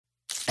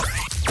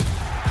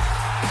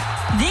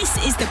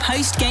This is the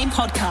post-game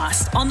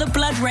podcast on the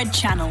Blood Red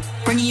channel,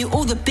 bringing you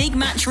all the big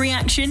match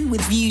reaction with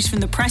views from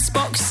the press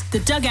box, the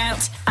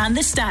dugout and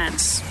the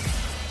stands.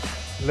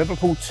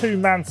 Liverpool 2,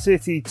 Man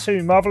City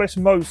 2. Marvellous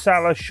Mo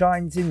Salah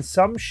shines in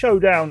some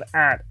showdown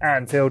at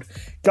Anfield.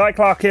 Guy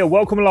Clark here.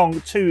 Welcome along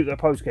to the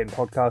post-game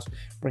podcast,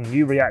 bringing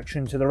you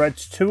reaction to the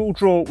Reds' 2-2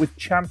 draw with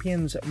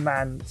champions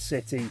Man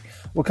City.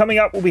 Well, coming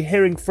up, we'll be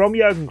hearing from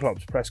Jurgen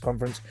Klopp's press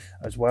conference,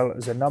 as well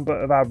as a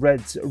number of our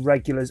Reds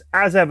regulars.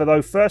 As ever,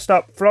 though, first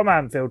up from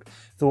Anfield,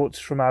 thoughts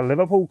from our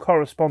Liverpool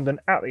correspondent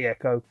at the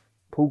Echo,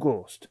 Paul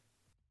Gorst.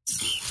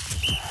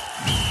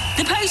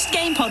 The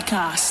post-game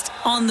podcast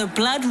on the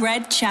Blood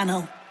Red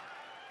channel.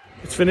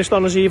 It's finished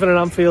on us even at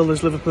Anfield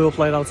as Liverpool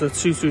played out a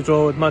 2-2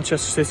 draw with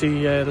Manchester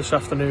City this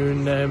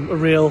afternoon. A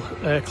real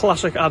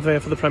classic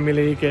advert for the Premier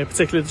League,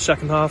 particularly the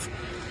second half.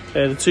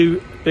 The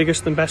two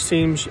biggest and best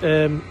teams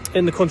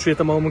in the country at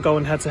the moment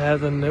going head to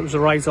head, and it was a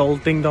right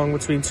old ding-dong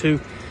between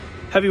two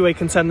heavyweight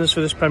contenders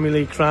for this Premier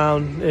League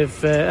crown.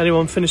 If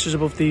anyone finishes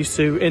above these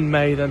two in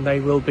May, then they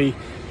will be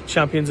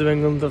champions of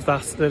England. Of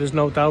that there is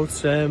no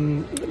doubt.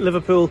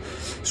 Liverpool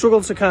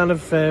struggled to kind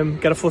of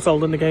get a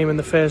foothold in the game in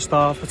the first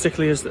half,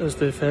 particularly as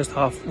the first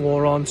half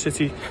wore on.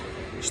 City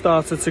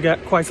started to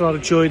get quite a lot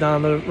of joy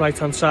down the right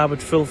hand side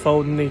with Phil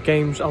Foden, the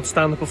game's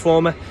outstanding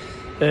performer.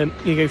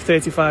 He gave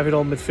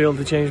 35-year-old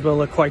midfielder James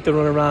Milner quite the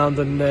run around,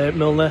 and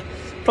Milner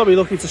probably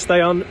lucky to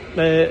stay on.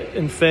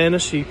 In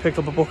fairness, he picked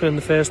up a booking in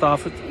the first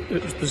half.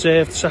 It was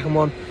deserved. The second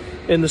one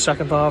in the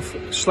second half,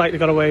 slightly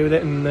got away with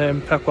it,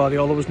 and Pep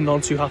Guardiola was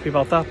none too happy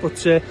about that.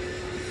 But it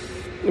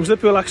was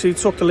Liverpool actually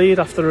took the lead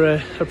after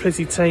a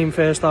pretty tame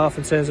first half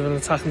in terms of an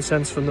attacking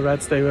sense from the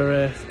Reds. They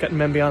were getting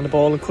men behind the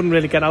ball and couldn't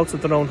really get out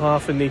of their own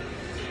half in the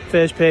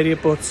first period,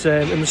 but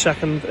in the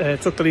second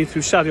took the lead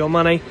through Sadio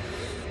Mane.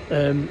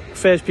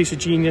 First piece of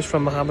genius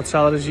from Mohamed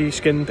Salah as he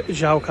skinned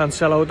João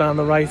Cancelo down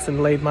the right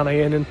and laid Mane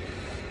in, and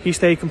he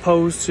stayed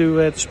composed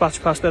to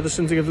dispatch past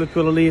Ederson to give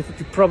Liverpool a lead that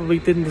they probably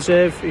didn't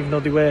deserve, even though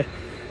they were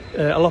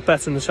a lot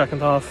better in the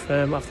second half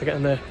after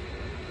getting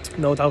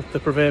no doubt the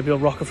proverbial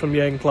rocker from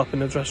Jurgen Klopp in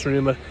the dressing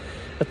room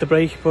at the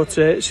break. But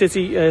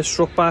City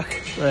struck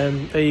back.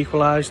 They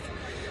equalised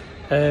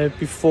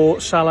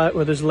before Salah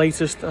with his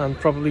latest and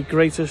probably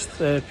greatest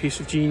piece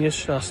of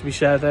genius, has to be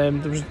said. There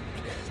was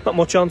not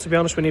much on, to be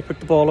honest, when he picked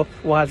the ball up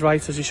wide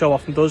right, as he so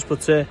often does,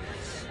 but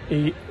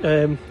he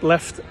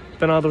left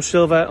Bernardo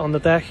Silva on the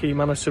deck. He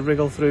managed to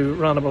wriggle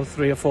through around about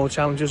 3 or 4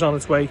 challenges on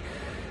its way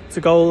to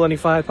goal, and he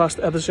fired past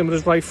Ederson with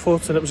his right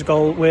foot, and it was a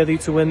goal worthy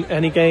to win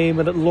any game,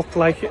 and it looked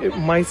like it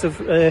might have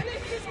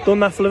done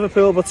that for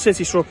Liverpool, but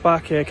City struck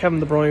back. Kevin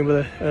De Bruyne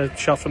with a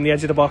shot from the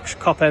edge of the box,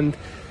 cop end,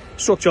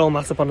 struck Joel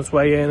Matip on its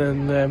way in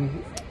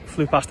and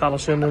flew past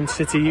Alisson, and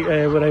City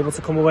were able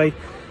to come away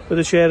with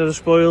a share of the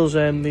spoils.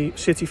 The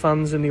City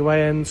fans in the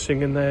away end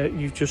singing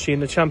you've just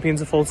seen the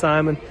champions of full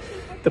time, and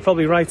they're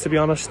probably right, to be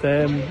honest.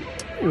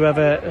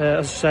 Whoever,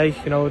 as I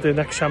say, the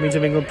next champions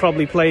of England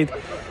probably played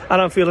at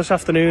Anfield this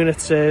afternoon.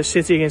 It's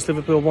City against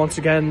Liverpool once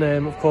again.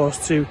 Of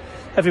course, two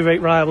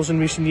heavyweight rivals in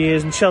recent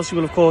years, and Chelsea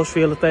will of course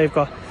feel that they've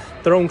got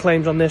their own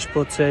claims on this,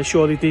 but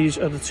surely these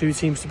are the two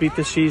teams to beat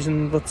this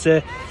season. But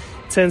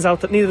turns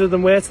out that neither of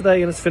them were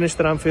today, and it's finished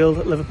at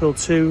Anfield. Liverpool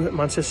 2,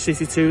 Manchester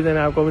City 2. They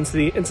now go into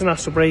the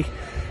international break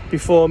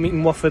before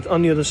meeting Watford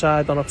on the other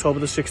side on October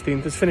the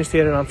 16th. It's finished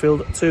here at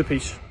Anfield,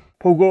 2-2.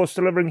 Paul Gorst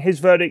delivering his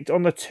verdict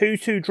on the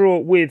 2-2 draw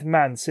with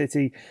Man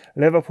City.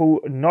 Liverpool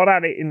not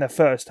at it in the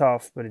first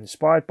half, but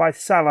inspired by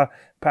Salah,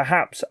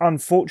 perhaps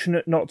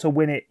unfortunate not to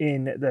win it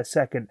in the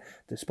second,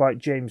 despite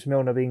James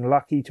Milner being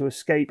lucky to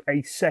escape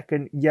a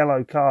second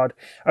yellow card.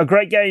 A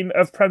great game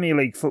of Premier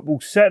League football,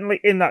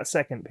 certainly in that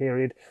second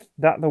period,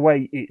 that the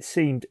way it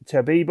seemed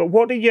to be. But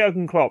what did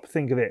Jurgen Klopp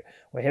think of it?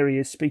 Well, here he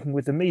is speaking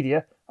with the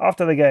media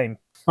after the game.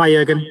 Hi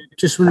Jurgen,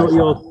 just wonder what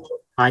your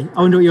I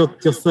wonder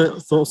what your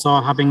thoughts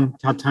are, having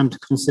had time to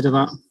consider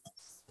that.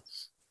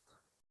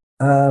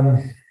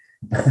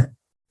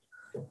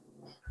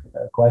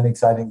 Quite an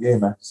exciting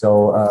game.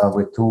 So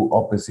with two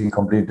obviously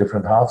completely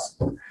different halves.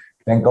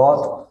 Thank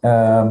God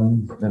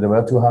that there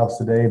were two halves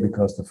today,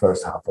 because the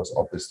first half was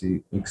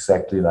obviously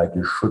exactly like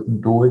you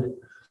shouldn't do it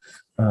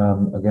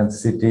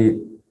against City.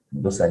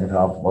 The second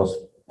half was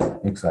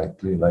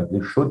exactly like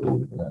you should do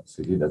it against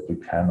City, that we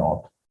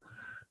cannot.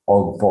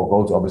 All 4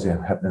 goals obviously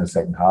happened in the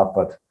second half,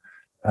 but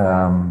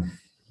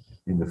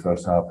in the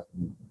first half,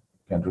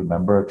 can't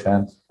remember a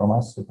chance from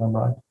us, if I'm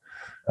right.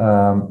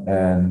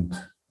 And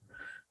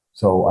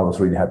so I was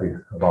really happy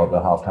about the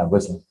halftime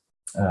whistle,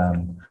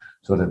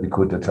 so that we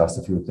could adjust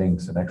a few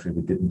things. And actually,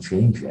 we didn't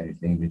change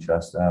anything. We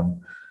just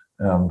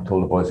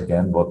told the boys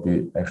again what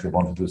we actually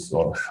wanted to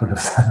or should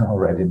have done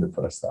already in the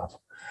first half.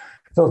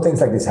 So things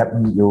like this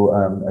happen. You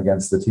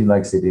against a team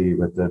like City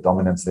with the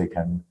dominance they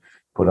can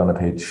put on the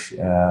pitch.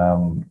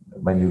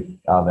 When you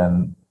are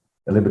then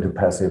a little bit too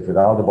passive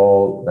without the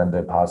ball, then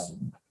they pass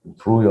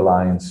through your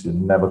lines. You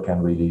never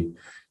can really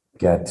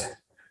get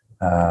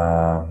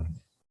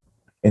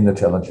in the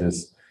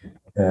challenges.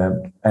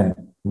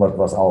 And what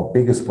was our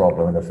biggest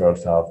problem in the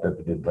first half, that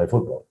we didn't play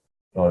football.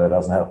 No, that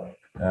doesn't help.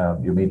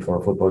 You meet for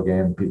a football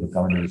game, people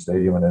come into the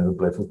stadium and then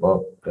play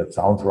football. That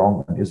sounds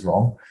wrong and is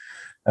wrong.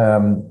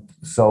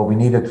 So we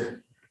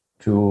needed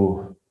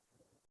to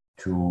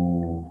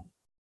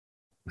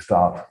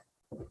start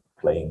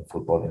playing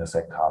football in the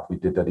second half. We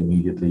did that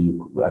immediately.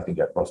 I think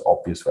that was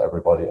obvious for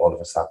everybody all of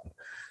a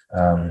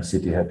sudden.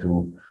 City had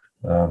to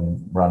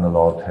run a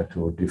lot, had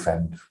to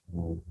defend,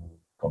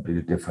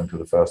 completely different to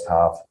the first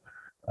half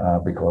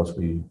because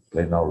we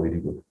played now really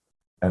good.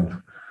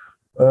 And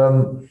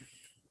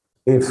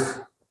if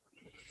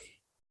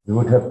we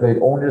would have played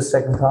only the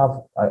second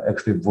half, I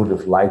actually would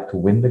have liked to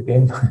win the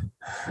game.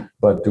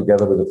 But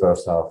together with the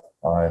first half,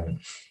 I'm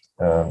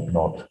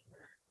not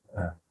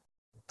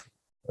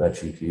that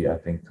cheeky. I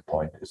think the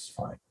point is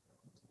fine.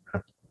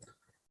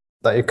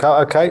 That you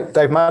can't, okay,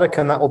 Dave Maddock,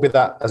 and that will be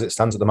that as it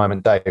stands at the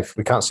moment. Dave,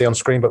 we can't see on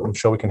screen, but I'm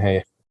sure we can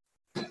hear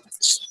you.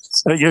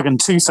 Jürgen,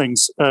 two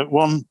things.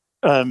 One,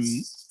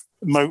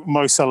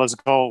 Mo Salah's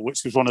goal,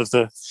 which was one of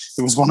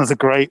the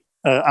great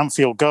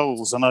Anfield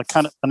goals, and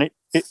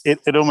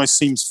it almost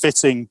seems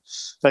fitting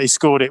that he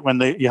scored it when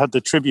you had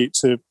the tribute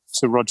to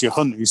Roger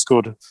Hunt, who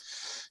scored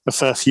a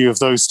fair few of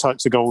those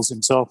types of goals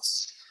himself.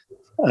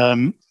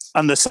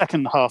 And the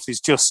second half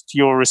is just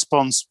your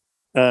response.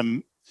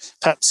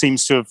 Pep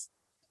seems to have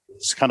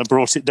kind of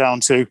brought it down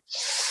to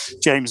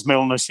James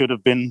Milner should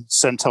have been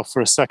sent off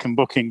for a second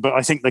booking, but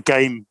I think the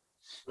game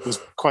was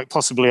quite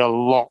possibly a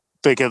lot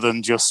bigger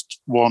than just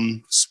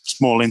one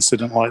small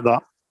incident like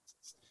that.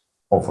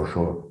 Oh, for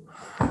sure.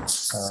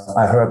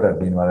 I heard that,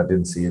 meanwhile, I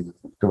didn't see it.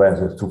 The way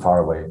it was too far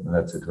away in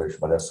that situation,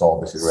 but I saw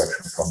obviously the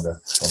reaction from the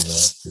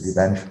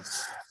bench.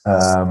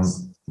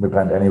 We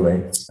planned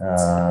anyway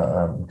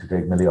to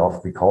take Millie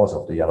off because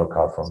of the yellow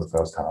card from the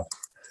first half.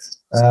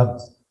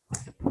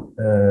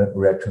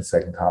 Reaction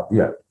second half,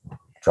 yeah,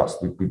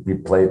 just we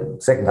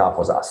played. Second half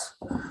was us,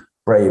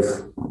 brave,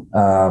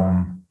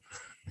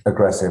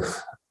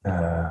 aggressive,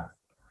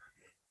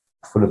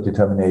 full of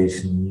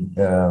determination,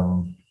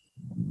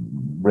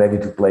 ready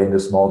to play in the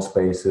small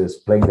spaces,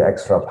 playing the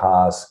extra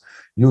pass,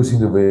 using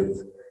the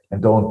width,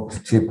 and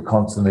don't chip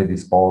constantly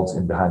these balls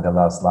in behind the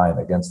last line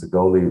against the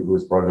goalie, who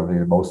is probably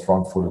the most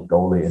front-footed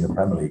goalie in the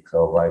Premier League.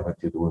 So why would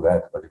you do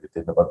that? But we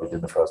did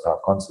in the first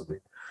half constantly.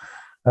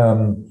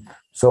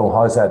 So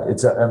how is that?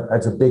 It's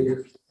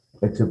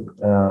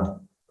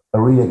a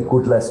really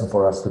good lesson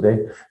for us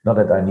today. Not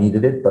that I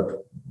needed it,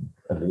 but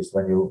at least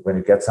when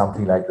you get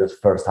something like this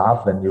first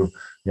half, then you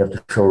have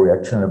to show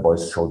reaction, and the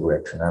boys showed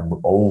reaction. I'm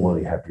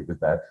overly happy with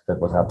that. That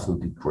was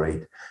absolutely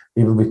great.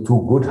 Even with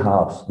two good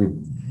halves,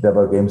 there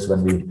were games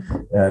when we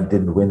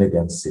didn't win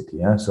against City.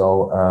 Yeah?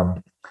 So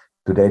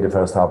today, the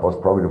first half was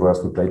probably the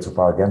worst we played so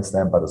far against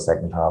them, but the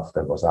second half,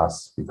 that was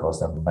us because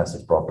there were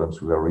massive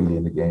problems. We were really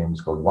in the game. We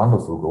scored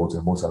wonderful goals,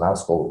 and Mo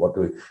Salah's goal.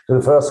 So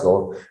the first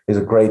goal is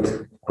a great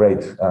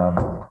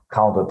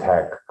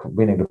counter-attack,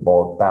 winning the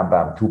ball, bam,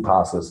 bam, two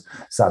passes.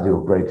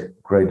 Sadio,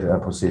 great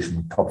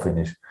position, top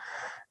finish.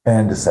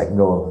 And the second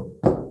goal,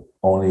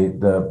 only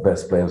the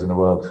best players in the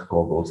world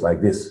score goals like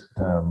this.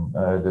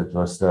 That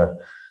was the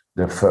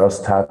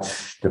first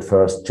touch, the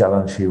first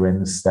challenge he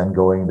wins, then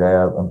going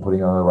there and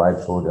putting on the right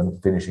foot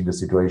and finishing the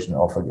situation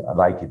off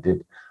like he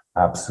did.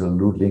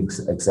 Absolutely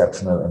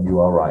exceptional, and you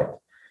are right.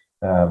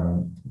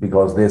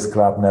 Because this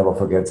club never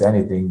forgets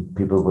anything.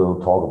 People will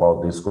talk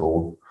about this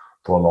goal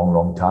for a long,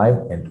 long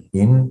time, and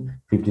in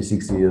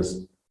 56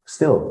 years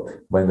still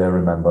when they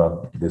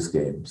remember this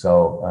game.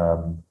 So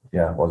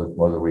it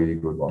was a really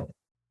good one.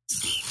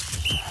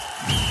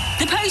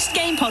 The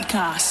post-game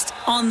podcast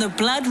on the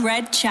Blood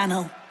Red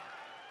channel.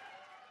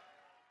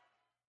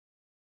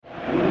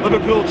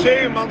 Liverpool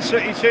 2, Man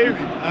City 2.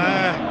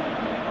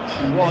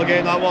 What a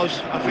game that was.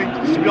 I think,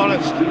 to be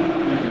honest,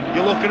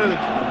 you're looking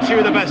at two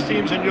of the best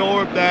teams in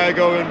Europe there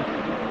going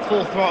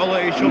full throttle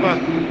at each other.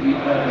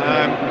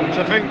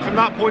 So I think from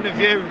that point of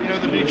view,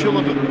 the neutral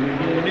would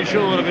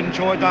have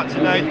enjoyed that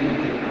today.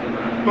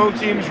 Both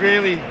teams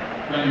really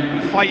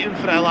fighting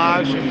for their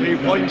lives for 3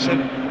 points,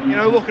 and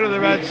looking at the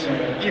Reds,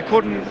 you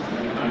couldn't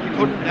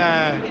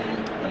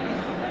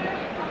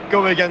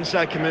go against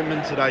their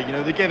commitment today.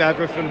 They gave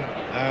everything.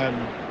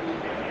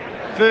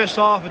 First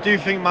half, I do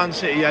think Man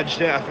City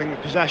edged it. I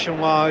think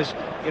possession-wise,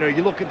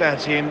 you look at their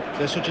team;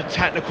 they're such a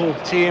technical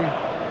team.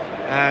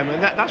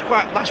 And that's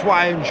what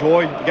I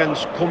enjoy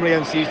coming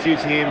against these two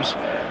teams.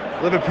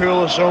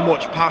 Liverpool has so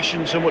much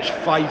passion, so much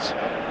fight,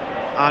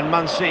 and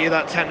Man City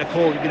that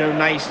technical,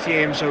 nice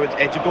team. So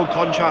it's a good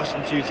contrast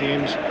in two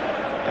teams.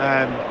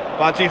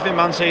 But I do think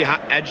Man City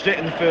edged it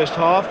in the first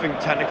half. I think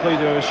technically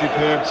they were a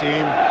superb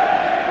team.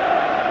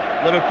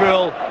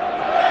 Liverpool,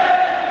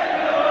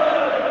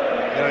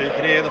 you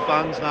can hear the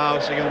fans now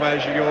singing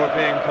 "Where's Your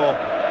European Cup?"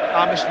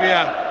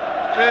 Atmosphere.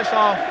 First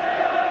half,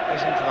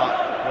 listen to that.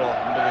 Oh,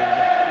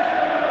 unbelievable.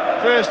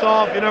 First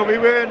half, we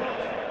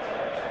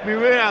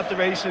weren't at the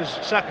races.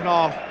 Second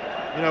half,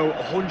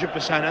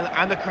 100%,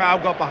 and the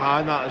crowd got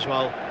behind that as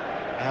well.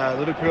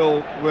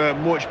 Liverpool were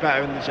much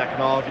better in the second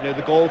half.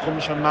 The goal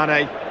comes from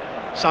Mane,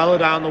 Salah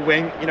down the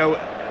wing.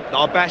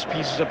 Our best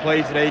pieces of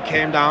play today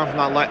came down from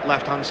that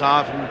left-hand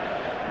side from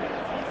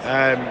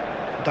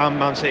down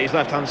Man City's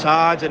left-hand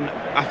side, and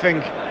I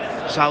think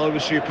Salah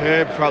was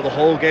superb throughout the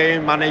whole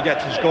game. Mane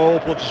gets his goal,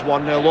 puts us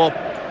 1-0 up.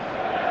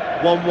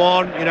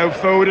 1-1,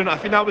 Foden, I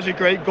think that was a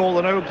great goal.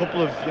 I know a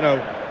couple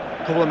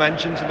of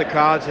mentions in the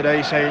crowd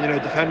today saying,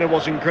 defender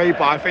wasn't great,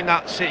 but I think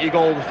that City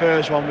goal, the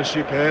first one, was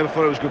superb. I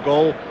thought it was a good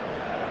goal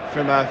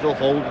from Phil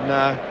Foden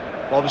there.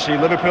 Obviously,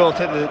 Liverpool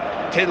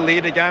take the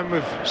lead again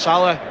with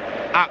Salah.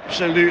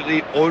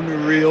 Absolutely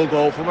unreal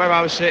goal. From where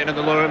I was sitting in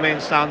the lower main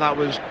stand, that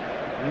was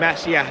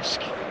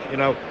Messi-esque.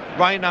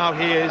 Right now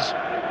he is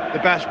the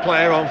best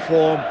player on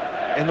form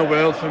in the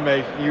world for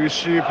me. He was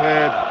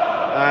superb.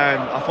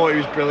 I thought he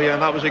was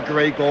brilliant. That was a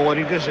great goal, and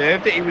he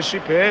deserved it. He was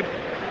superb.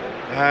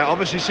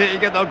 Obviously, City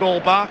get their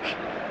goal back.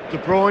 De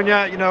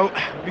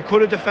Bruyne, we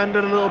could have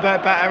defended a little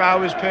bit better. I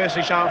was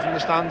personally shouting from the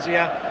stands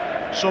here.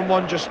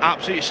 Someone just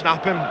absolutely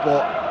snapping,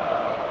 but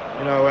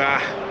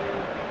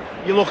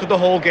you look at the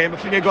whole game. I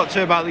think it got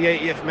to about the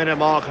 80th minute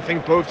mark. I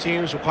think both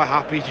teams were quite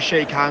happy to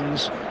shake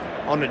hands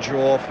on a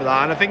draw for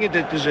that, and I think it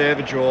did deserve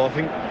a draw. I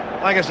think,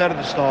 like I said at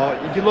the start,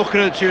 you're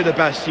looking at two of the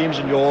best teams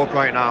in Europe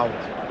right now.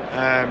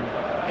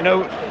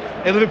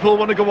 If Liverpool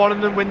want to go on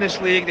and win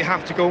this league, they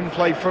have to go and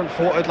play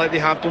front-footed like they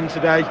have done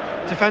today.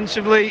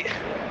 Defensively,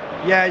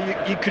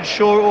 you could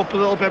shore it up a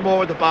little bit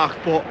more at the back,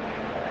 but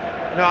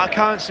I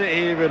can't sit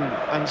here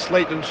and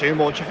slate them too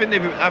much. I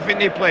think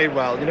they played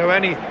well.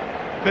 Any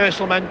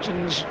personal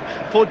mentions?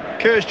 I thought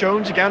Curtis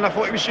Jones again. I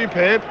thought he was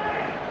superb.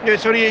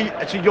 It's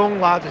a young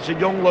lad. It's a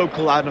young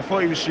local lad, and I thought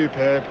he was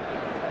superb.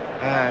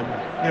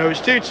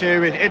 It's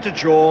 2-2. It's a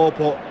draw,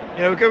 but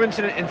we go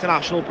into the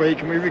international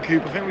break and we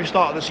recoup. I think we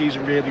started the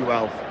season really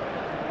well.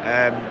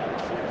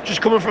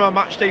 Just coming from a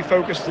match day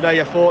focus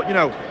today, I thought,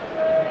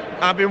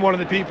 I've been one of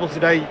the people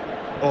today,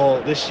 or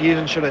this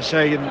season, should I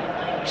say,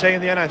 and saying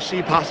the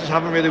NFC passes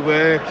haven't really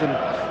worked.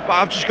 But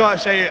I've just got to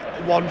say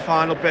one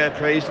final bit of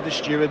praise to the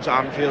stewards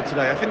at Anfield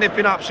today. I think they've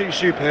been absolutely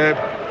superb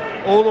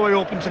all the way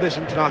up into this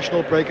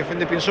international break. I think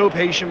they've been so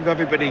patient with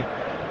everybody.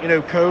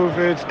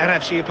 COVID,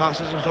 NFC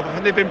passes and stuff. I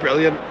think they've been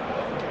brilliant.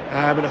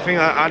 And I think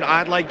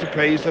I'd like to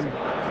praise them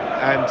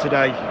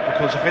today,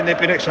 because I think they've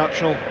been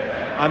exceptional.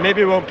 And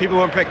maybe people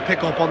won't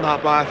pick up on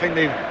that, but I think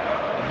they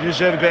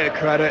deserve a bit of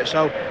credit.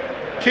 So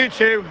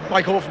 2-2,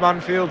 like Hull from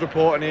Anfield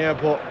reporting here,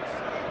 but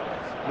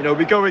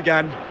we go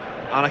again,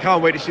 and I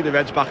can't wait to see the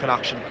Reds back in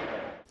action.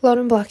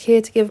 Lauren Black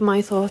here to give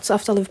my thoughts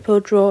after Liverpool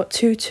draw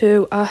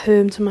 2-2 at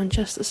home to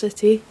Manchester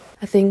City.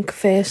 I think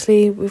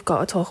firstly we've got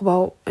to talk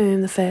about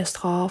the first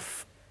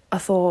half. I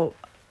thought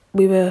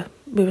we were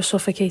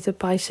suffocated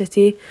by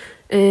City,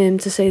 to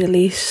say the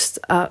least,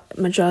 at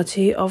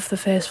majority of the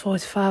first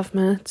 45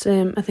 minutes.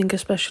 I think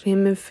especially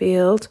in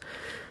midfield,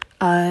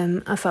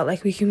 I felt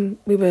like we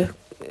were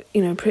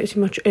pretty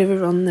much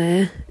overrun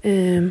there,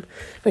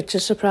 which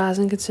is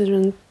surprising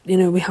considering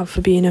we have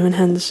Fabinho and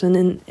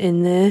Henderson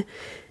in there.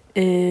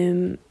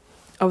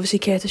 Obviously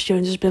Curtis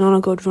Jones has been on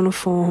a good run of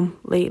form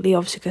lately.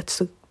 Obviously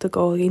gets the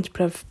goal against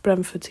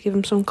Brentford to give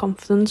him some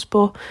confidence,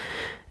 but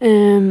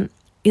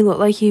he looked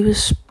like he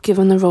was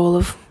given the role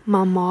of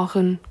man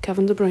marking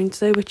Kevin De Bruyne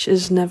today, which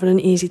is never an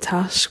easy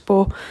task,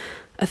 but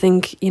I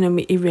think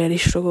he really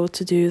struggled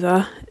to do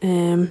that.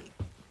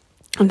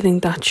 I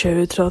think that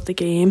showed throughout the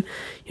game.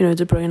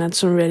 De Bruyne had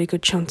some really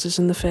good chances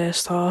in the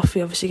first half.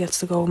 He obviously gets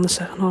the goal in the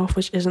second half,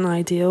 which isn't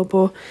ideal,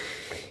 but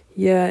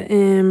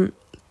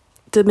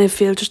the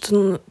midfield just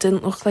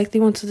didn't look like they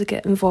wanted to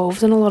get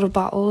involved in a lot of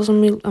battles,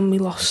 and we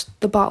lost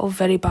the battle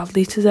very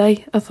badly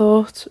today, I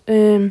thought.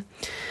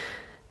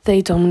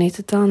 They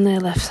dominated down their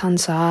left-hand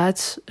side.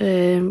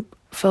 Phil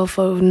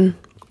Foden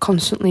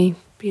constantly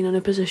being in a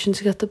position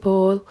to get the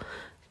ball.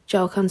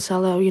 João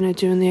Cancelo,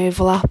 doing the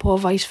overlap or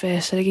vice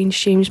versa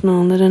against James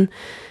Milner, and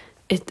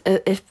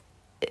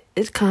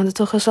it kind of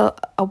took us a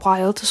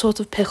while to sort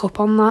of pick up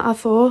on that, I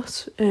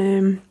thought.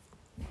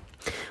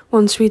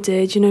 Once we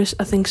did,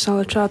 I think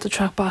Salah tried to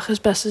track back as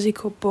best as he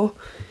could, but,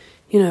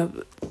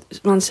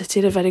 Man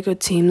City are a very good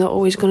team. They're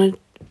always going to,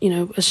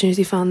 as soon as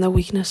they find their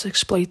weakness,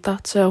 exploit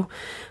that. So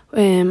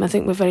I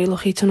think we're very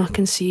lucky to not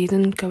concede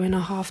and go in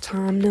at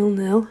half-time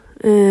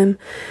 0-0.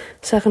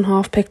 Second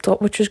half picked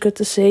up, which was good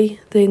to see.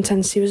 The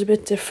intensity was a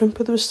bit different,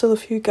 but there was still a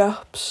few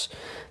gaps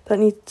that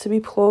needed to be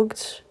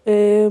plugged.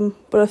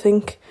 But I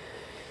think,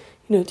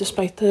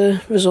 despite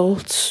the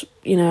results,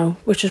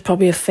 which is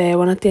probably a fair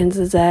one at the end of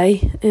the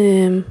day,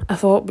 I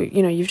thought,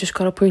 you've just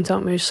got to point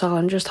out Mo Salah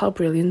and just how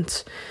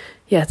brilliant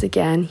yet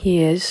again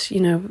he is.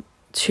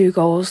 2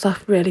 goals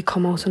that really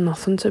come out of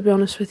nothing, to be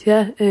honest with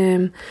you.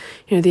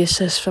 The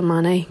assist for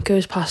Mane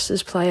goes past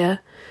his player,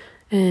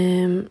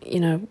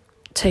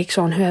 takes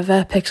on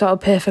whoever, picks out a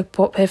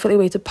perfectly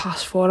weighted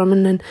pass for him,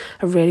 and then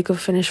a really good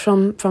finish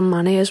from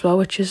Mane as well,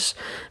 which is,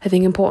 I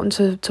think,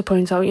 important to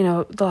point out.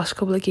 The last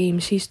couple of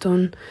games he's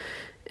done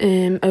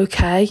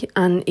okay,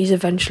 and he's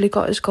eventually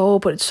got his goal,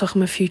 but it took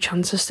him a few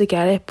chances to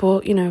get it.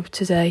 But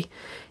today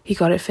he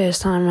got it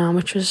first time round,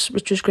 which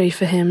was great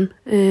for him.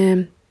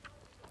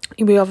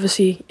 we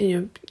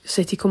obviously,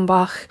 City come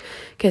back,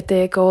 get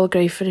their goal,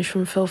 great finish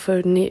from Phil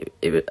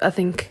Foden. I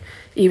think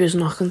he was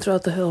knocking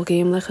throughout the whole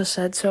game, like I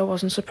said, so I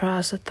wasn't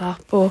surprised at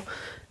that. But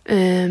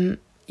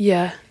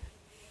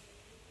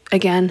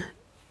again,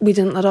 we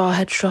didn't let our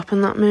heads drop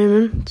in that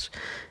moment.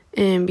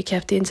 We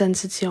kept the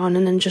intensity on,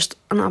 and then just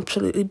an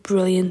absolutely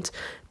brilliant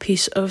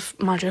piece of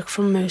magic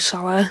from Mo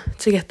Salah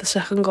to get the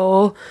second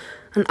goal.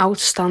 An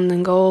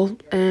outstanding goal.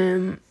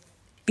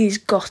 He's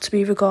got to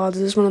be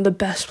regarded as one of the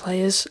best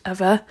players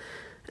ever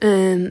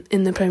in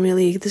the Premier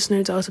League. There's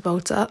no doubt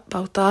about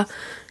that.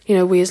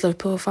 We as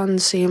Liverpool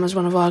fans see him as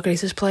one of our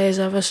greatest players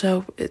ever,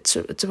 so it's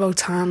about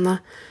time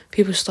that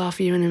people start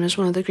viewing him as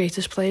one of the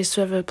greatest players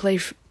to ever play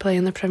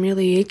in the Premier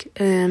League.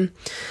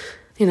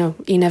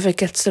 He never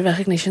gets the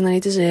recognition that he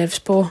deserves,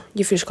 but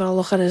you've just got to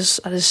look at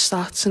his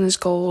stats and his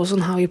goals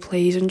and how he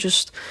plays and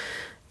just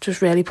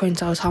really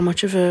point out how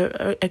much of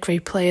a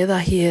great player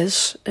that he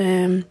is.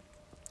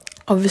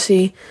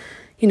 Obviously,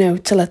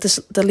 to let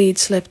the lead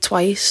slip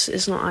twice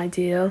is not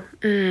ideal.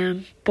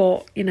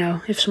 But,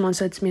 if someone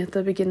said to me at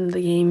the beginning of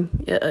the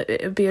game,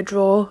 it would be a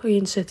draw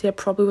against City, I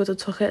probably would have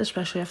took it,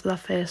 especially after that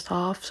first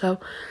half. So,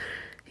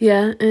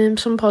 yeah,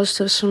 some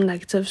positives, some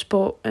negatives,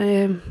 but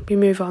we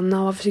move on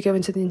now, obviously go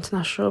into the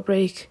international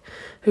break.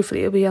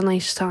 Hopefully it'll be a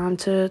nice time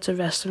to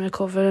rest and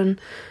recover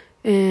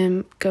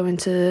and go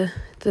into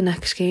the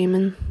next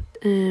game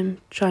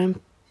and try and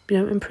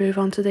improve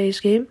on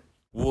today's game.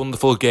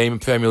 Wonderful game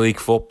of Premier League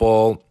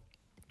football.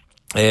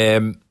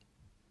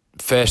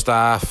 First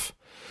half,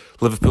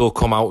 Liverpool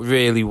come out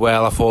really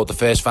well. I thought the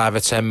first 5 or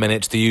 10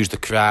 minutes they used the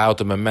crowd,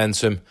 the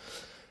momentum,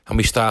 and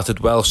we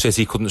started well.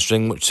 City couldn't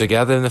string much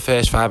together in the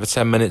first 5 or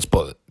 10 minutes,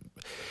 but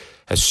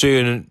as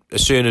soon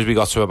as we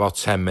got to about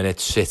 10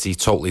 minutes, City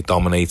totally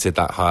dominated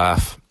that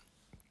half.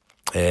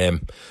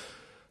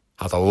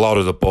 Had a lot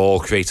of the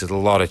ball, created a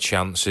lot of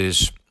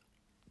chances.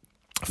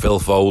 Phil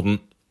Foden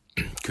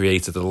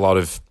created a lot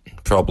of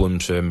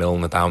problems for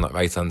Milner down that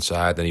right-hand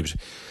side, and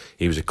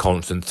he was a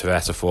constant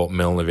threat. I thought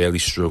Milner really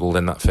struggled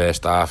in that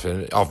first half.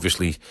 And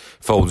obviously,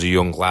 Foden's a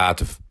young lad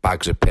with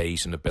bags of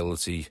pace and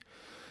ability,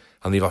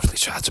 and they've obviously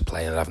tried to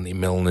play him, haven't they?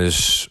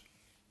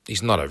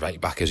 He's not a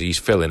right-back, as he's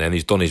filling in.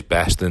 He's done his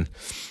best, and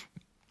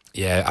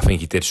yeah, I think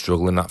he did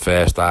struggle in that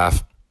first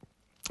half.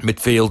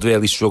 Midfield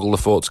really struggled,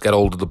 I thought, to get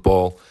hold of the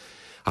ball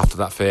after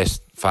that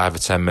first 5 or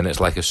 10 minutes,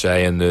 like I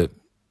say, and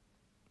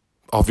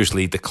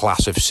obviously the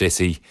class of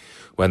City,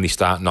 when they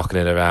start knocking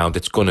it around,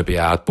 it's going to be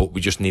hard, but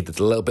we just needed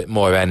a little bit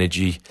more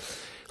energy,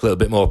 a little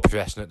bit more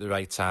pressing at the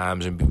right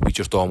times, and we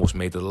just almost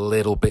made it a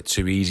little bit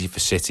too easy for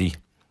City.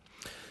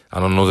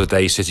 And on another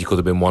day, City could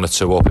have been 1 or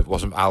 2 up. It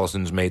wasn't.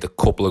 Alisson's made a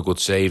couple of good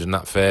saves in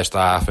that first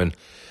half, and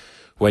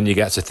when you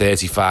get to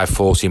 35,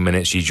 40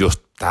 minutes, you're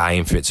just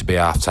dying for it to be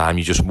half-time.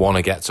 You just want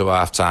to get to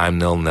half-time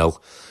 0-0.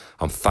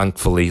 And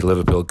thankfully,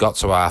 Liverpool got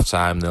to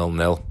half-time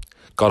 0-0.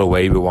 Got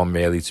away with one,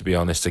 really, to be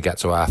honest, to get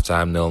to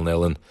half-time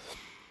 0-0. And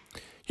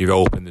you're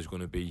hoping there's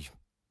going to be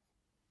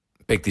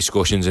big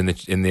discussions in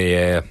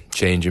the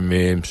changing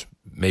rooms,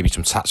 maybe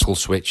some tactical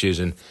switches.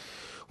 And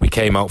we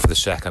came out for the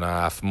second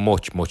half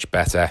much, much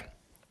better.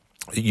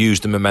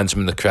 Used the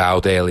momentum in the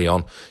crowd early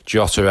on.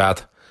 Jota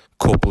had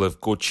couple of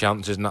good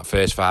chances in that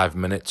first 5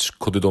 minutes.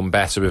 Could have done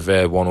better with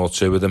 1 or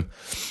 2 of them,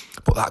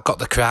 but that got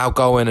the crowd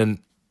going, and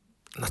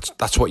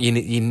that's what you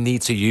need. You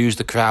need to use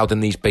the crowd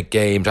in these big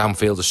games.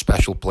 Anfield's a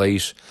special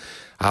place,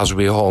 as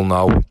we all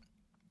know,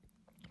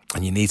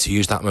 and you need to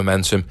use that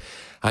momentum.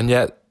 And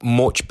yet,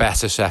 much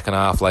better second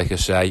half, like I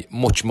say,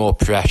 much more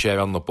pressure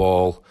on the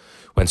ball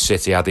when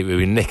City had it. We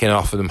were nicking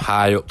off of them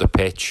high up the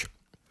pitch,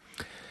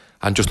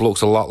 and just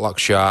looked a lot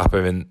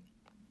sharper. And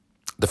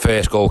the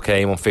first goal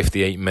came on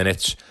 58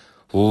 minutes.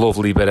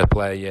 Lovely bit of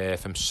play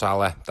from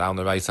Salah down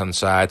the right-hand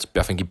side.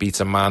 I think he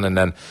beats a man and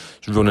then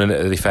running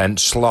at the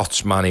defence,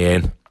 slots Mane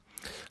in.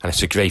 And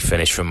it's a great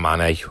finish from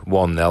Mane,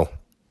 1-0.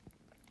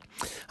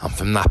 And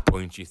from that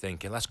point, you're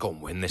thinking, let's go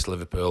and win this,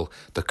 Liverpool.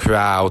 The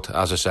crowd,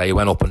 as I say,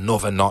 went up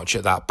another notch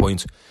at that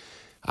point.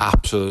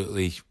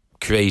 Absolutely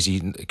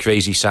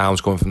crazy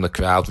sounds coming from the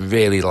crowd.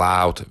 Really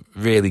loud,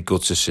 really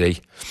good to see.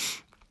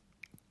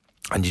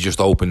 And you're just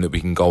hoping that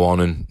we can go on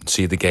and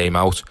see the game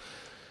out.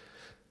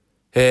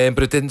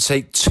 But it didn't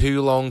take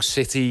too long.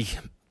 City,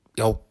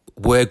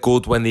 were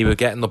good when they were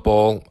getting the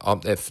ball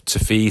to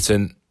feet,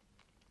 and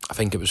I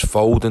think it was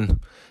Foden.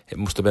 It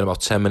must have been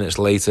about 10 minutes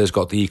later. Has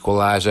got the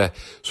equaliser.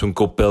 Some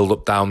good build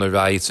up down the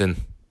right, and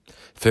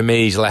for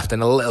me, he's left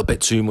in a little bit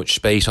too much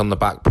space on the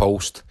back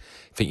post.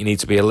 I think you need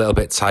to be a little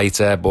bit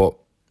tighter, but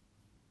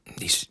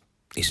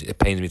it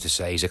pains me to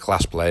say he's a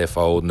class player,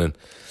 Foden, and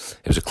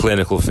it was a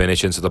clinical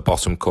finish into the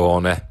bottom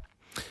corner.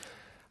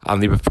 And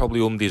they were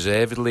probably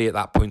undeservedly at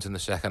that point in the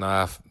second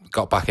half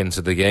got back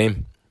into the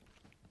game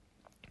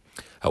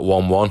at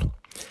 1-1.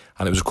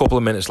 And it was a couple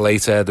of minutes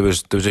later, there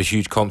was a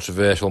huge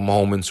controversial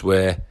moment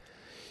where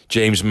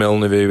James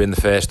Milner, who in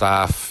the first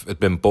half had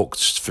been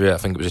booked for, I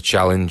think it was a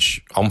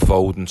challenge on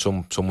Foden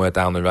somewhere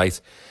down the right.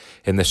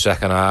 In the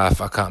second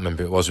half, I can't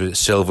remember who it was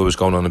Silva was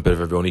going on a bit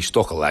of a run. He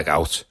stuck a leg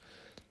out.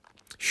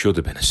 Should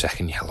have been a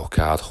second yellow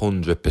card,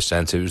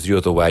 100%. It was the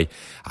other way.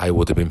 I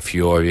would have been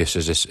furious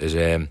if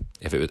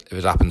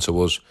it happened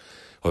to us,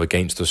 or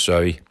against us,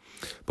 sorry.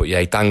 But yeah,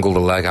 he dangled the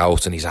leg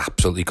out and he's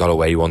absolutely got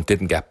away one.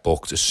 Didn't get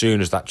booked. As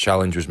soon as that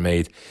challenge was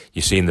made,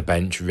 you see in the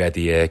bench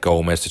ready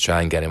Gomez to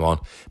try and get him on.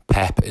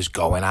 Pep is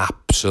going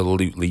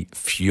absolutely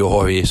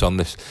furious on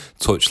this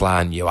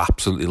touchline. You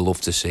absolutely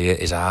love to see it.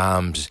 His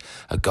arms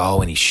are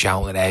going. He's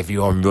shouting at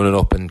everyone, running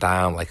up and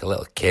down like a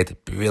little kid.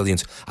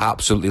 Brilliant.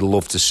 Absolutely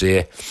love to see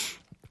it.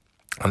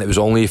 And it was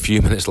only a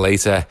few minutes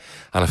later,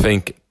 and I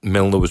think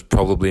Milner was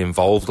probably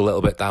involved a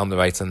little bit down the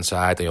right-hand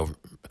side,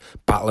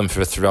 battling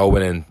for a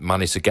throw-in and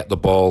managed to get the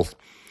ball,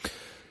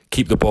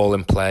 keep the ball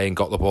in play and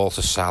got the ball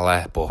to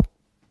Salah. But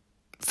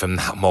from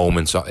that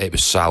moment, it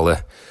was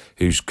Salah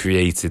who's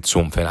created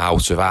something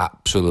out of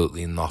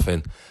absolutely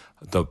nothing.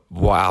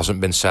 What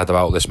hasn't been said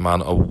about this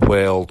man, a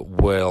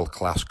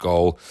world-class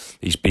goal.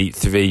 He's beat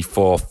 3,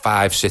 4,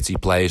 5 City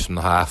players from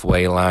the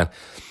halfway line,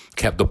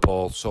 kept the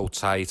ball so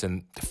tight,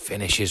 and the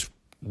finish is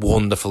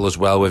wonderful as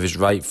well with his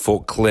right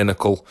foot,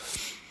 clinical.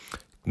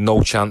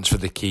 No chance for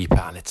the keeper,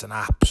 and it's an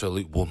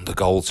absolute wonder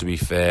goal, to be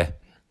fair.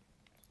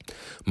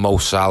 Mo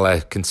Salah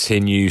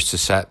continues to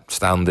set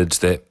standards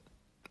that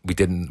we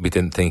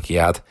didn't think he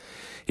had.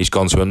 He's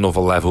gone to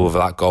another level with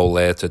that goal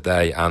there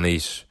today, and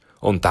he's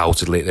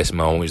undoubtedly at this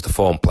moment he's the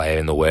form player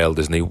in the world,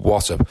 isn't he?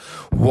 What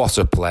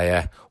a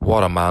player,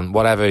 what a man.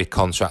 Whatever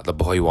contract the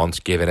boy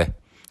wants, give it.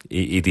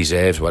 He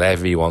deserves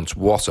whatever he wants.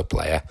 What a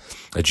player,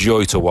 a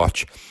joy to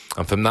watch.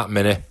 And from that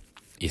minute,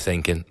 you're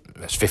thinking,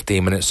 there's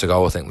 15 minutes to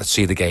go, I think, let's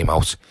see the game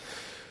out.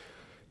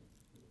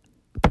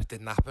 But it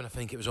didn't happen. I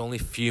think it was only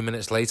a few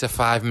minutes later,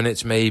 5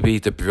 minutes maybe,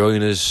 De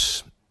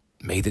Bruyne's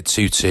made it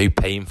 2-2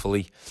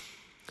 painfully.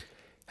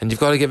 And you've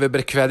got to give a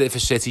bit of credit for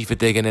City for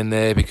digging in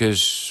there,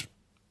 because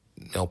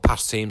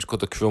past teams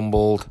could have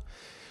crumbled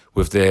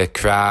with the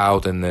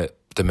crowd, and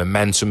the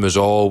momentum was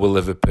all with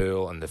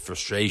Liverpool, and the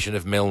frustration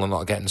of Milner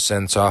not getting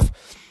sent off.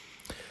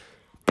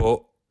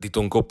 But they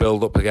done good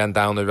build up again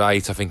down the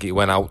right. I think it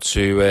went out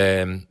to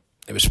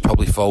it was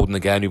probably Foden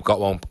again who got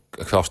one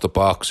across the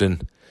box,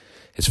 and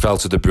it's fell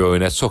to De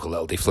Bruyne. It took a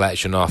little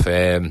deflection off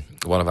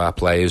one of our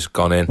players,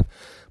 gone in,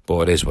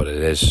 but it is what it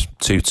is.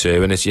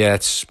 2-2, and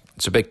it's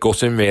a bit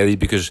gutting really,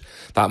 because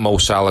that Mo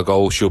Salah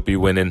goal should be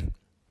winning.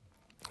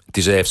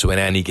 Deserves to win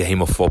any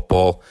game of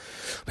football.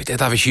 We did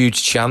have a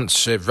huge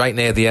chance right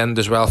near the end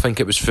as well. I think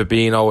it was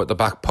Fabinho at the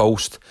back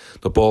post.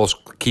 The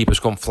keeper's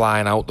come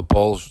flying out. The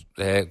ball's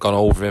gone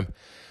over him.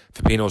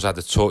 Fabinho's had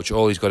the touch.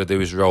 All he's got to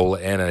do is roll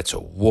it in, and it's a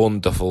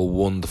wonderful,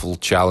 wonderful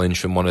challenge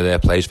from one of their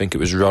players. I think it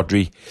was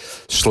Rodri,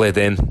 slid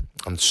in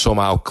and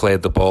somehow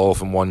cleared the ball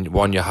from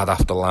one you had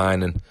after the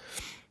line. And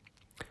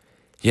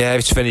yeah,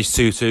 it's finished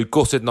 2-2.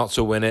 Gutted not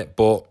to win it,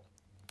 but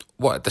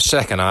the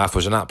second half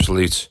was an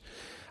absolute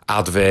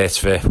advert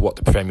for what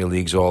the Premier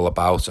League's all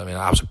about. I mean,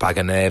 I was a bag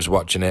of nerves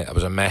watching it. I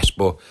was a mess,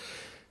 but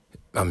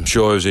I'm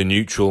sure as a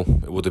neutral,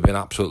 it would have been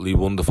absolutely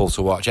wonderful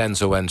to watch.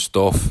 End-to-end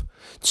stuff.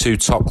 2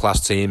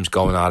 top-class teams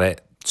going at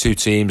it. 2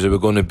 teams that were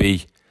going to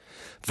be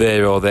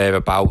there or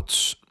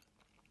thereabouts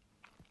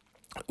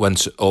when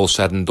all's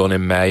said and done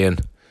in May.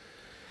 And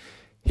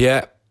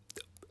yeah,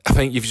 I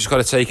think you've just got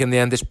to take in the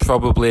end, it's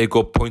probably a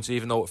good point,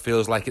 even though it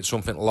feels like it's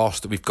something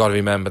lost. That we've got to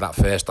remember that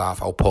first half,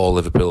 how poor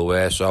Liverpool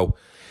were. So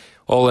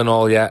all in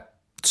all,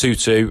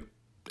 2-2.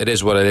 It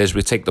is what it is.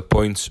 We take the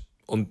points.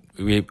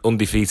 We're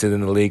undefeated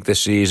in the league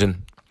this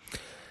season,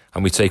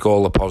 and we take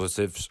all the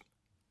positives.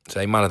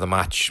 Say man of the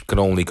match can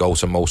only go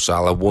to Mo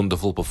Salah.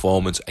 Wonderful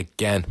performance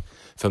again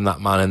from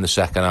that man in the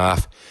second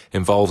half.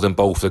 Involved in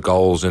both the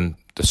goals, and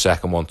the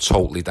second one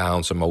totally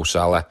down to Mo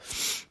Salah.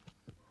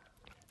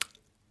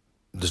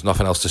 There's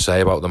nothing else to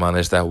say about the man,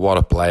 is there? What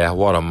a player,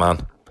 what a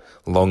man.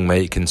 Long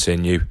may it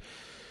continue.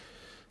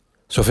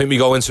 So I think we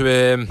go into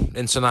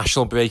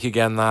international break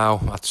again now.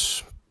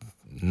 That's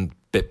a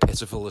bit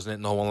pitiful, isn't it?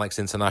 No one likes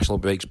international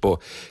breaks,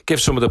 but give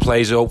some of the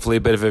players hopefully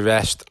a bit of a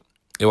rest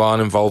who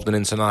aren't involved in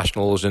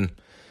internationals, and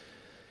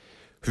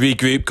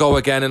regroup, go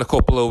again in a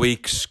couple of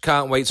weeks.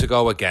 Can't wait to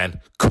go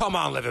again. Come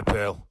on,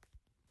 Liverpool.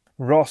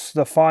 Ross,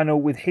 the final,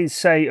 with his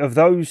say of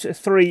those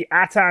 3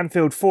 at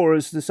Anfield for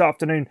us this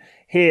afternoon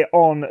here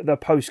on the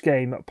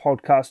post-game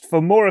podcast.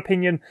 For more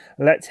opinion,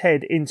 let's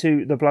head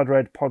into the Blood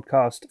Red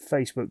podcast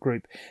Facebook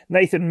group.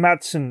 Nathan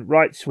Madsen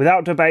writes,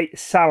 without debate,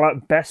 Salah,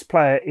 best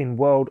player in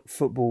world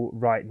football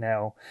right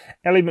now.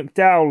 Ellie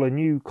McDowell, a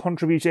new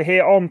contributor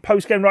here on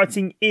post-game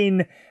writing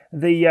in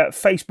the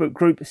Facebook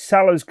group.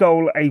 Salah's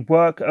goal, a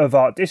work of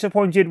art.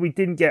 Disappointed we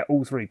didn't get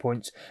all 3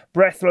 points.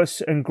 Breathless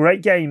and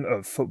great game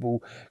of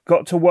football.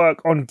 Got to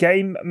work on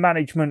game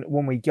management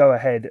when we go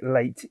ahead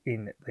late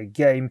in the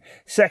game.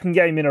 Second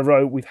game in a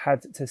row we've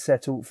had to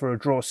settle for a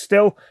draw.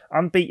 Still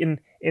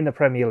unbeaten in the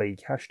Premier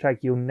League. Hashtag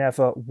you'll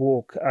never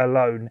walk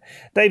alone.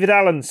 David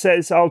Allen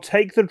says, I'll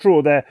take the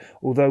draw there,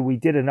 although we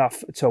did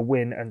enough to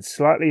win, and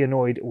slightly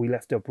annoyed we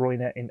left De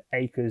Bruyne in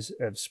acres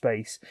of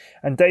space.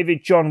 And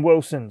David John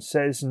Wilson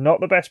says, not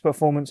the best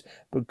performance,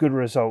 but good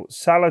result.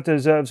 Salah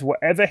deserves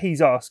whatever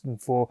he's asking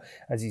for,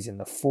 as he's in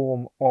the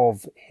form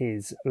of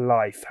his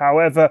life.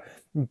 However,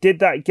 did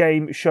that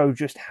game show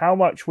just how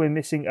much we're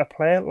missing a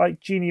player like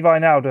Gini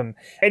Wijnaldum?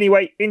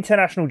 Anyway,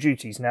 international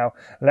duties now.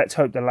 Let's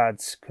hope the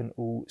lads can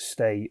all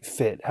stay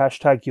fit.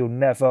 Hashtag you'll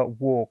never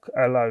walk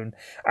alone.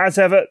 As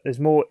ever, there's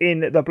more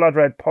in the Blood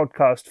Red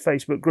Podcast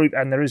Facebook group,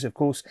 and there is, of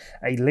course,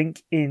 a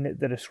link in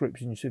the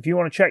description. So if you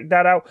want to check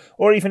that out,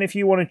 or even if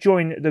you want to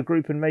join the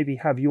group and maybe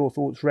have your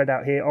thoughts read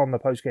out here on the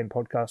Postgame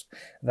Podcast,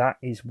 that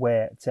is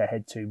where to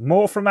head to.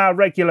 More from our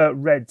regular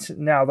Reds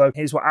now, though.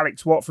 Here's what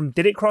Alex Watt from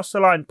Did It Cross the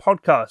Line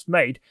podcast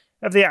made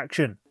of the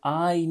action.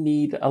 I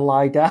need a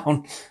lie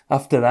down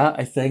after that,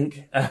 I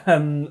think.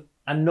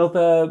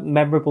 Another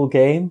memorable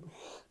game,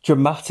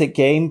 dramatic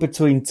game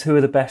between two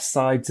of the best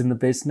sides in the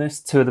business,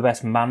 two of the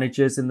best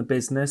managers in the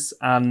business,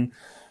 and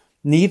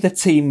neither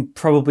team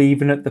probably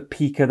even at the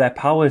peak of their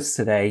powers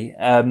today.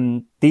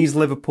 These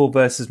Liverpool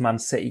versus Man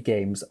City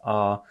games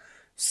are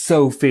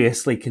so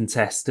fiercely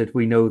contested,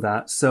 we know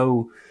that.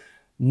 So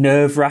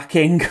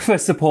nerve-wracking for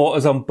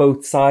supporters on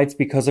both sides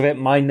because of it.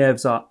 My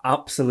nerves are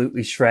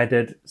absolutely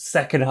shredded.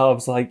 Second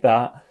halves like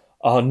that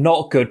are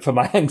not good for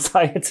my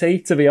anxiety,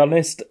 to be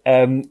honest.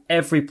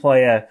 Every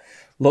player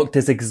looked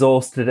as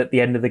exhausted at the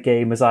end of the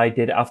game as I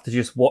did after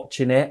just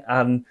watching it.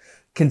 And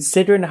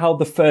considering how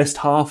the first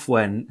half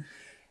went,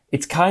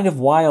 it's kind of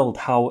wild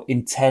how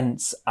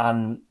intense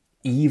and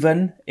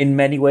even in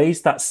many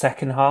ways that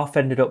second half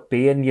ended up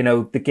being. You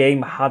know, the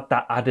game had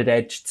that added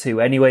edge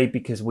too anyway,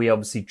 because we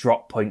obviously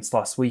dropped points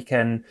last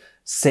weekend.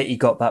 City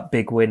got that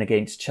big win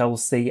against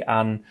Chelsea,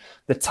 and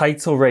the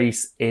title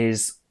race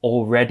is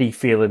already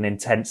feeling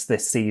intense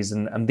this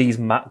season, and these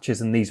matches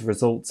and these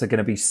results are going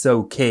to be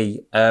so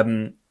key.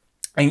 I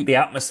think the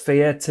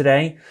atmosphere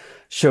today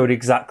showed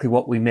exactly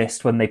what we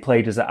missed when they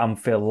played us at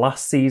Anfield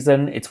last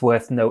season. It's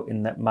worth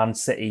noting that Man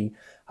City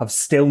have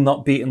still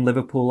not beaten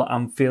Liverpool at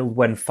Anfield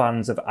when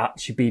fans have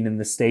actually been in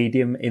the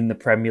stadium in the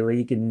Premier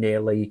League in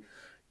nearly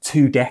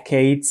 2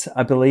 decades,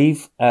 I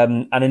believe.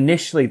 And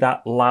initially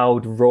that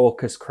loud,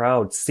 raucous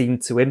crowd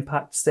seemed to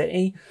impact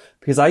City,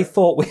 because I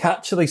thought we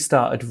actually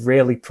started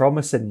really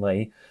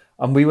promisingly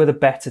and we were the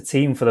better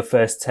team for the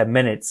first 10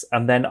 minutes.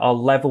 And then our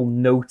level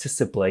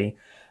noticeably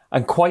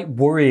and quite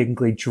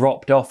worryingly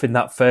dropped off in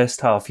that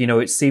first half. You know,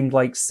 it seemed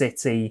like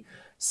City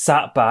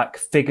sat back,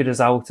 figured us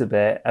out a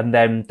bit, and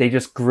then they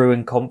just grew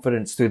in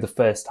confidence through the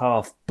first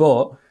half.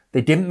 But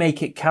they didn't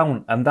make it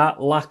count, and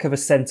that lack of a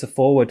centre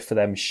forward for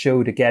them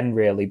showed again,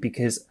 really,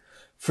 because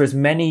for as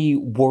many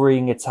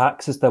worrying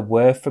attacks as there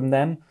were from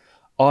them,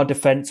 our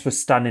defence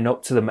was standing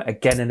up to them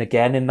again and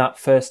again in that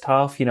first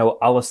half. You know,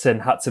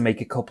 Alisson had to make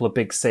a couple of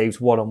big saves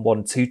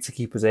 1-on-1 to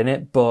keep us in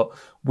it, but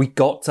we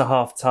got to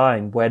half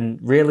time when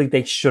really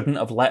they shouldn't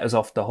have let us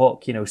off the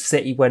hook. You know,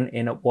 City went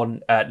in at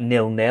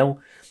 0-0.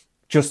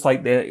 Just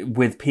like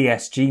with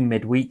PSG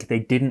midweek, they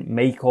didn't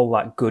make all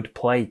that good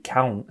play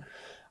count.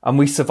 And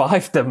we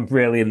survived them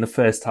really in the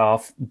first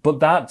half.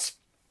 But that's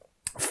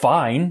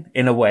fine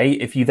in a way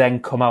if you then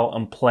come out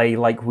and play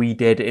like we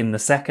did in the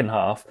second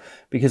half,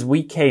 because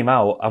we came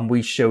out and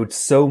we showed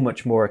so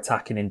much more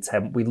attacking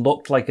intent. We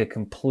looked like a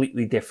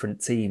completely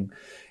different team,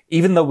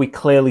 even though we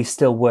clearly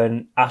still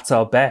weren't at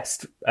our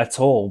best at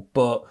all.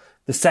 But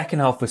the second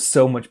half was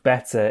so much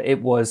better.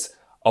 It was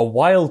a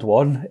wild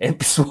one.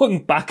 It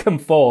swung back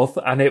and forth,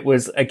 and it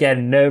was,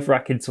 again,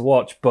 nerve-wracking to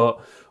watch. But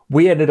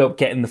we ended up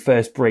getting the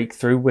first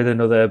breakthrough with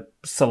another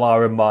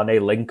Salah and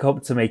Mane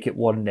link-up to make it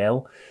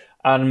 1-0.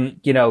 And,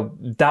 you know,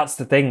 that's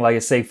the thing, like I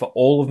say, for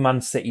all of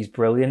Man City's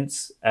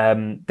brilliance,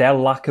 their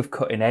lack of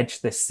cutting edge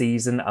this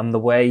season and the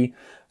way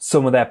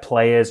some of their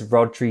players,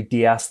 Rodri,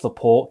 Diaz,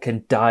 Laporte,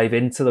 can dive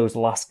into those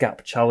last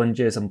gap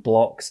challenges and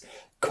blocks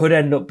could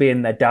end up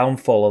being their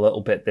downfall a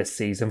little bit this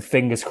season.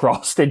 Fingers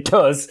crossed it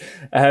does,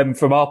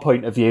 from our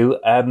point of view.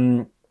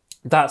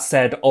 That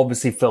said,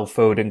 obviously Phil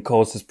Foden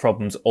caused us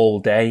problems all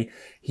day.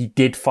 He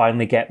did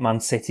finally get Man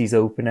City's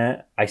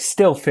opener. I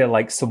still feel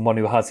like someone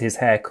who has his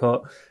hair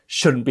cut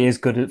shouldn't be as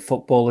good at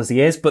football as he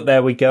is, but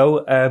there we go.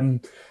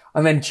 And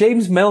then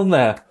James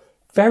Milner,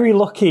 very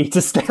lucky to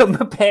stay on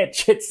the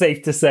pitch, it's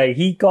safe to say.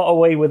 He got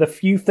away with a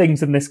few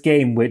things in this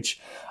game,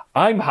 which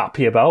I'm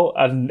happy about,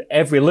 and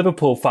every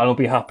Liverpool fan will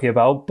be happy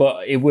about,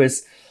 but it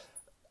was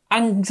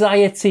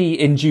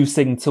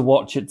anxiety-inducing to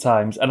watch at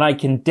times, and I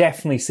can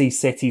definitely see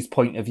City's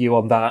point of view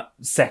on that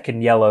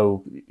second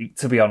yellow.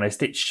 To be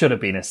honest, it should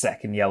have been a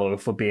second yellow,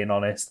 if we're being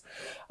honest.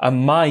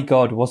 And my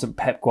God, wasn't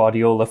Pep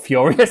Guardiola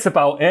furious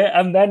about it?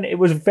 And then it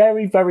was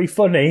very, very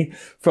funny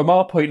from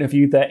our point of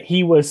view that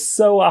he was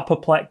so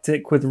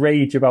apoplectic with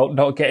rage about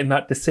not getting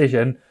that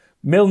decision.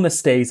 Milner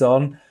stays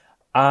on,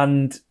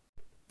 and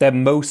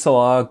then Mo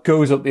Salah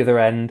goes up the other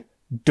end,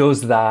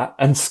 does that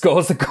and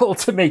scores a goal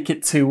to make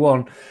it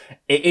 2-1.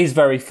 It is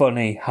very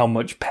funny how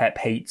much Pep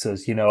hates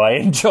us. I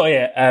enjoy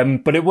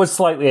it. But it was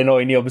slightly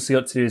annoying. He obviously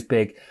got to do his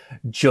big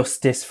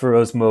justice for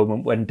us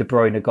moment when De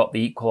Bruyne got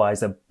the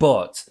equaliser.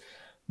 But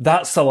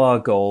that Salah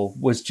goal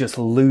was just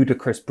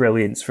ludicrous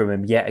brilliance from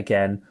him yet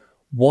again.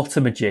 What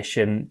a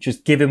magician.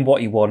 Just give him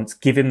what he wants.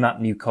 Give him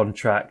that new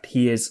contract.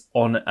 He is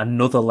on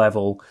another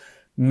level.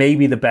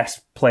 Maybe the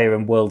best player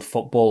in world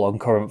football on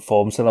current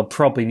form. So they'll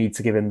probably need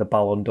to give him the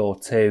Ballon d'Or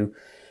too.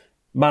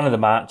 Man of the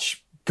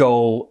match,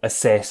 goal,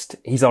 assist.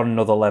 He's on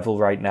another level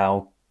right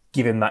now.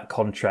 Give him that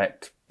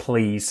contract,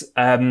 please.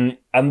 And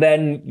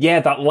then,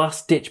 that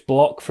last ditch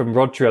block from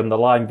Rodri on the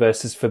line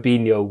versus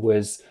Fabinho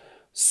was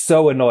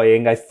so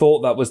annoying. I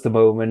thought that was the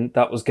moment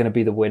that was going to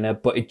be the winner,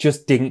 but it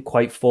just didn't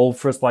quite fall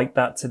for us like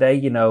that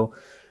today,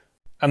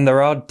 And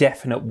there are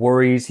definite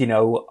worries,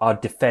 our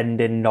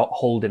defending not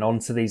holding on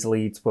to these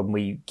leads when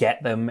we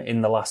get them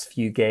in the last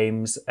few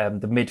games.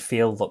 The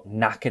midfield looked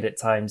knackered at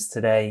times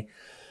today.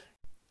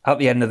 At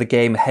the end of the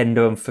game,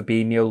 Hendo and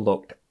Fabinho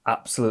looked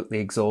absolutely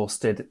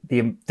exhausted. The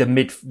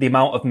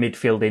amount of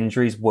midfield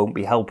injuries won't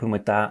be helping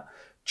with that.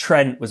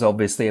 Trent was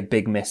obviously a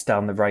big miss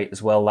down the right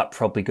as well. That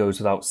probably goes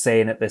without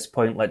saying at this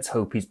point. Let's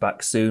hope he's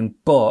back soon.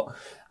 But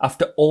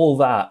after all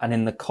that, and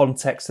in the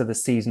context of the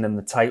season and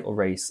the title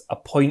race, a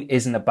point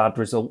isn't a bad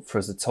result for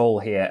us at all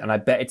here. And I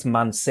bet it's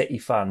Man City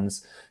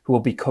fans who will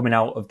be coming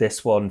out of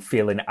this one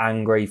feeling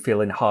angry,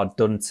 feeling hard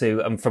done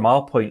to. And from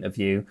our point of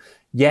view,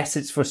 yes,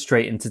 it's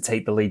frustrating to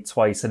take the lead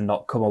twice and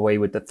not come away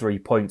with the 3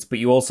 points, but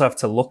you also have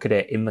to look at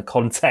it in the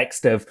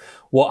context of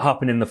what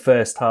happened in the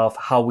first half,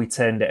 how we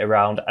turned it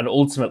around, and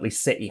ultimately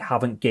City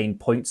haven't gained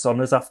points on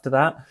us after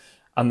that,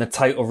 and the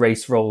title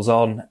race rolls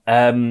on.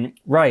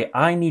 Right,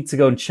 I need to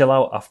go and chill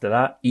out after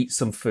that, eat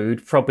some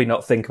food, probably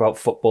not think about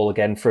football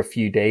again for a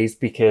few days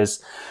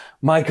because,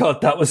 my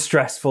God, that was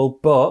stressful,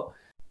 but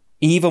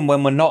even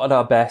when we're not at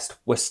our best,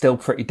 we're still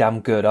pretty damn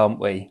good, aren't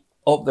we?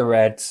 Up the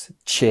Reds,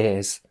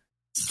 cheers.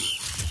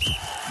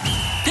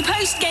 The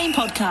post-game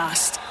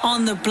podcast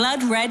on the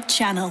Blood Red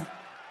channel.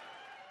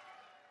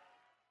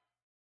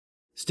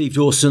 Steve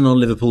Dawson on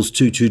Liverpool's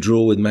 2-2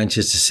 draw with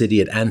Manchester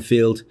City at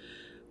Anfield.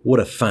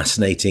 What a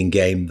fascinating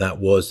game that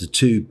was. The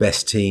two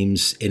best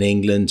teams in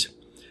England,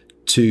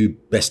 two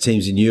best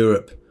teams in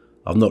Europe.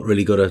 I've not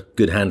really got a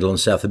good handle on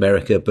South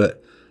America,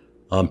 but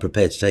I'm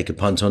prepared to take a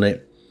punt on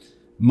it.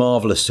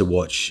 Marvellous to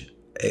watch.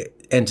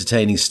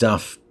 Entertaining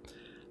stuff.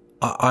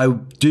 I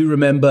do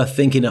remember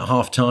thinking at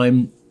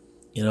half-time,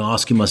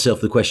 asking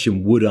myself the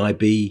question, would I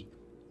be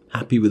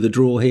happy with the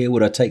draw here?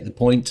 Would I take the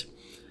point?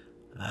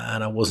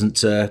 And I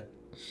wasn't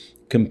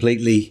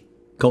completely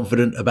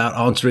confident about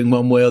answering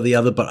one way or the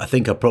other, but I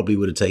think I probably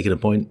would have taken a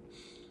point.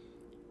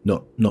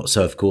 Not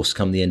so, of course,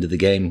 come the end of the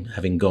game,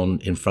 having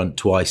gone in front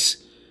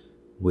twice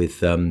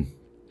with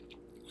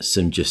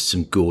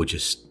some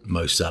gorgeous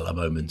Mo Salah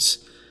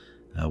moments.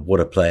 What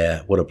a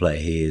player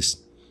he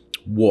is.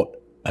 What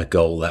a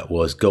goal that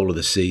was. Goal of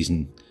the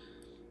season.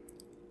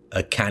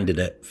 A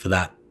candidate for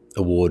that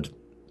award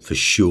for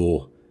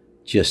sure.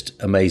 Just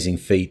amazing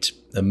feat,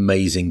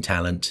 amazing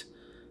talent.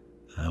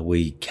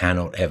 We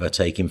cannot ever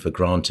take him for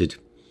granted.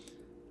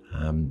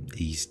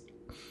 He's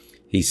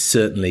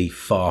certainly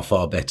far,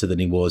 far better than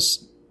he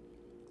was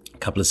a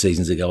couple of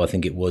seasons ago. I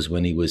think it was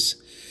when he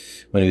was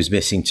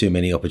missing too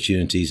many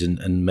opportunities and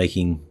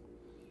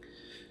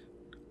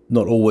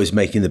not always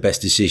making the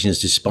best decisions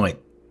despite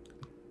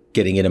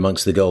getting in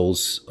amongst the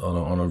goals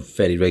on a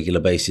fairly regular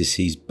basis.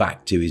 He's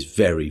back to his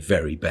very,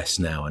 very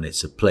best now, and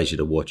it's a pleasure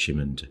to watch him,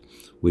 and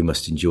we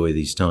must enjoy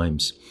these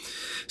times.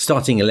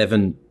 Starting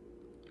 11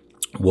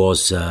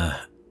 was,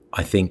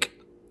 I think,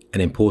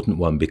 an important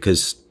one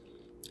because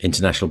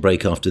international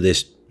break after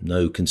this,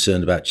 no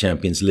concern about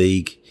Champions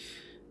League.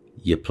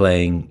 You're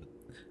playing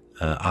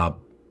our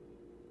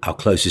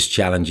closest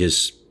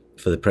challengers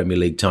for the Premier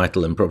League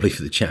title and probably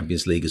for the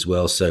Champions League as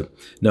well. So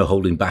no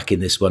holding back in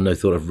this one, no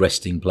thought of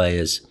resting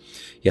players.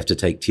 You have to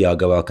take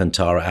Thiago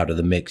Alcantara out of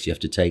the mix. You have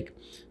to take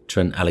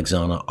Trent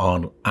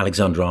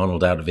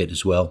Alexander-Arnold out of it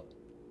as well.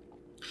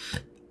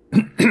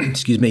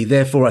 Excuse me.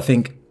 Therefore, I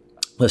think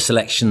the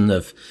selection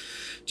of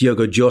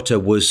Diogo Jota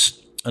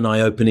was an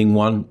eye-opening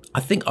one.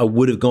 I think I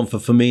would have gone for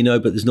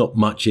Firmino, but there's not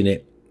much in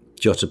it.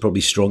 Jota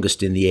probably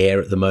strongest in the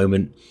air at the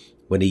moment.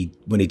 When he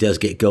does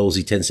get goals,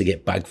 he tends to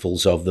get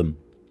bagfuls of them.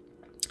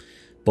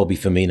 Bobby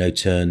Firmino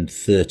turned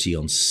 30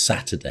 on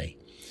Saturday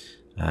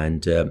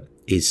and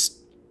is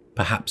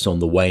perhaps on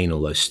the wane,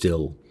 although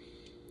still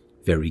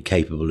very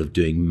capable of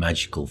doing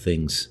magical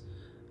things.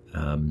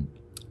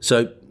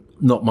 So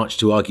not much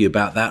to argue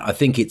about that. I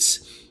think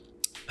it's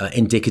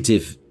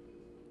indicative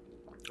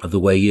of the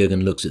way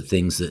Jurgen looks at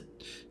things that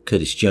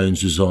Curtis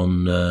Jones was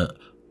on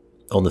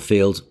the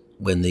field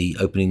when the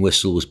opening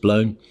whistle was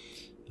blown.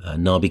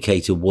 Naby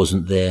Keita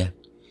wasn't there.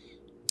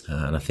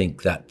 And I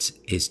think that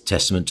is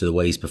testament to the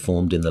way he's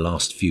performed in the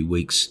last few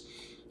weeks.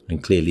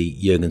 And clearly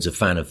Jurgen's a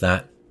fan of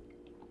that.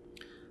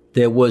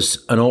 There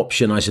was an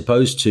option, I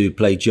suppose, to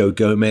play Joe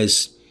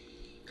Gomez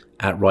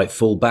at right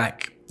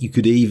full-back. You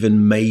could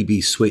even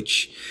maybe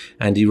switch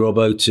Andy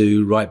Robbo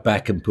to right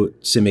back and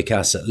put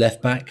Tsimikas at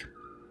left back.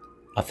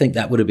 I think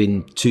that would have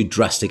been too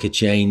drastic a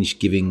change,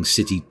 giving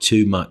City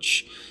too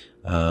much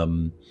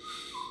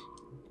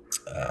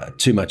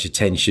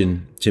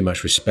attention, too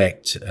much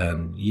respect.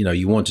 And,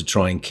 you want to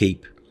try and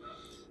keep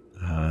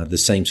the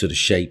same sort of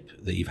shape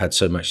that you've had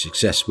so much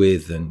success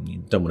with, and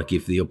you don't want to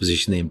give the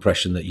opposition the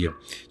impression that you're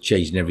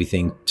changing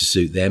everything to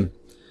suit them.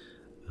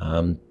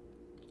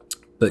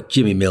 But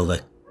Jimmy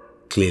Milner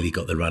clearly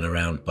got the run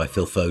around by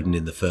Phil Foden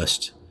in the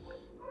first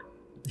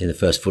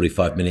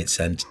 45 minutes,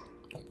 and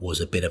was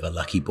a bit of a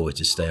lucky boy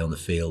to stay on the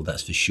field,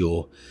 that's for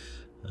sure.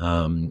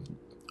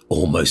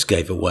 Almost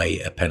gave away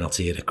a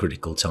penalty at a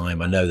critical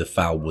time. I know the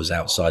foul was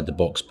outside the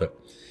box, but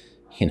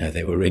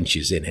there were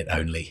inches in it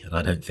only, and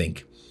I don't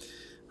think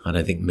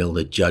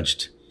Milner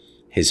judged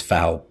his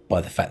foul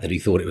by the fact that he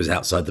thought it was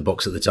outside the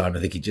box at the time. I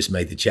think he just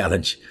made the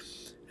challenge,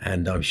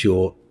 and I'm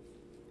sure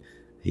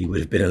he would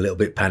have been a little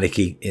bit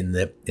panicky in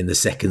the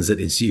seconds that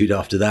ensued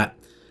after that.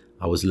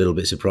 I was a little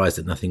bit surprised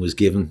that nothing was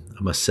given,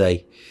 I must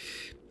say.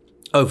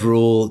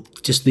 Overall,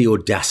 just the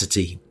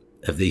audacity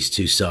of these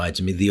two sides.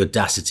 I mean, the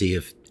audacity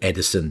of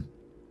Ederson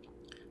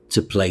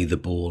to play the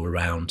ball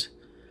around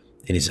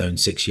in his own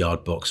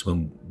 6-yard box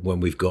when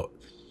we've got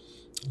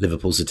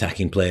Liverpool's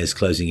attacking players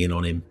closing in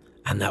on him,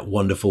 and that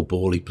wonderful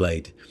ball he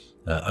played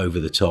over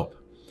the top.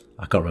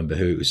 I can't remember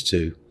who it was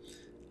to,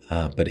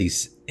 but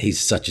he's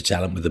such a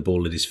talent with the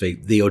ball at his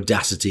feet. The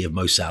audacity of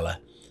Mo Salah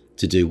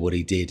to do what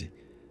he did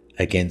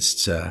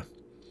against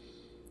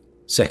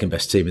second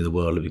best team in the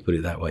world, let me put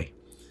it that way,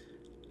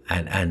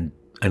 and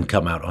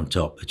come out on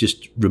top.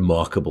 Just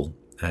remarkable.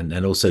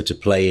 And also to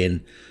play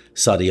in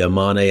Sadio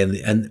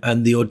Mane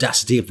and the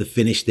audacity of the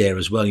finish there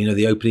as well.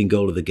 The opening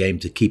goal of the game,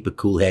 to keep a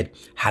cool head,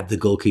 had the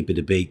goalkeeper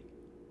to beat.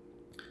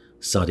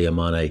 Sadio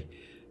Mane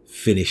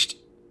finished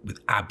with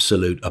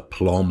absolute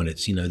aplomb, and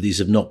it's these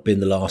have not been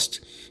the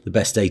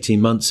best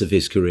 18 months of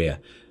his career,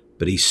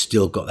 but he's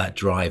still got that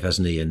drive,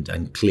 hasn't he?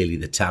 And clearly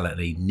the talent.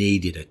 He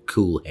needed a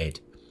cool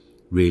head,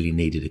 really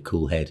needed a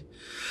cool head.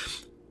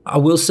 I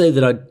will say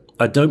that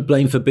I don't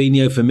blame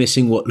Fabinho for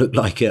missing what looked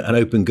like an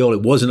open goal.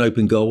 It was an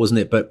open goal, wasn't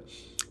it? But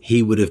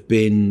it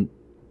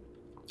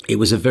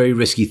was a very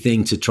risky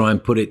thing to try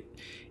and put it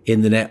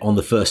in the net on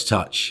the first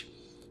touch.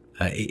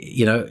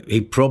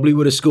 He probably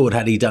would have scored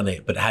had he done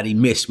it, but had he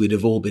missed, we'd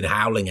have all been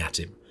howling at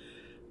him.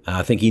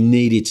 I think he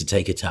needed to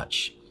take a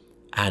touch,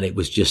 and it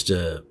was just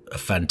a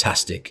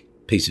fantastic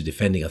piece of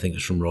defending. I think it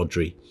was from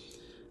Rodri.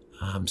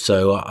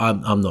 So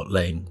I'm not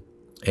laying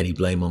any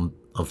blame on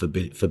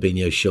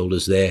Fabinho's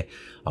shoulders there.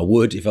 I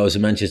would, if I was a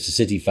Manchester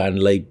City fan,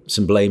 lay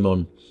some blame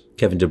on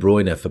Kevin De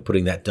Bruyne for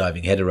putting that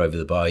diving header over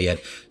the bar. He had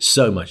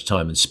so much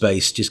time and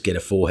space, just get a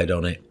forehead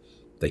on it.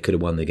 They could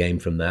have won the game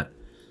from that.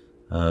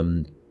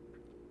 I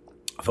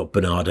thought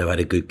Bernardo had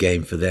a good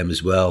game for them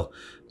as well.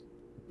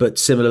 But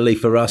similarly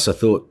for us, I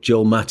thought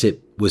Joel Matip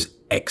was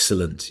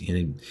excellent.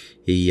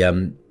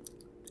 He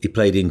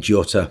played in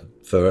Jota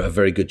for a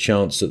very good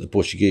chance that the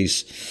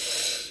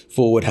Portuguese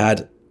forward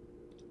had.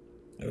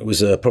 It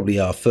was probably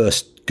our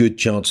first good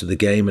chance of the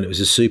game, and it was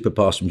a super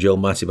pass from Joel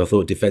Matip, I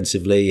thought,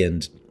 defensively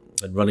and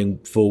running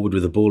forward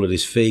with the ball at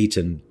his feet,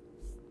 and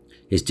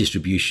his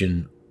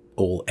distribution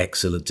all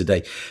excellent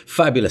today.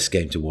 Fabulous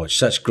game to watch,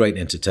 such great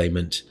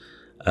entertainment.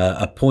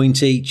 A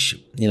point each.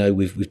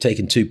 We've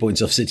taken 2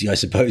 points off City, I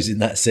suppose, in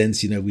that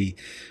sense. We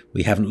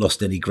haven't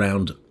lost any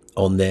ground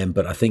on them,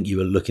 but I think you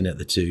were looking at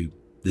the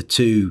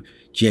two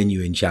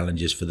genuine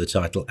challengers for the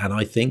title, and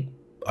I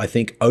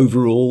think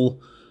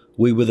overall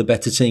we were the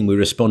better team. We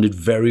responded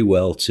very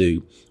well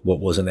to what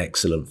was an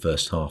excellent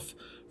first half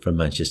from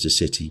Manchester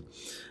City.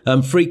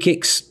 Free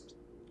kicks,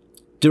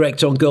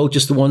 direct on goal,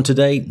 just the one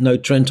today. No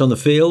Trent on the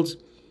field.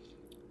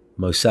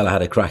 Mo Salah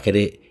had a crack at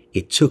it.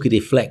 It took a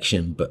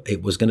deflection, but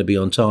it was going to be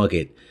on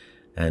target.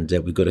 And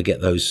we've got to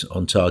get those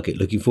on target.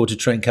 Looking forward to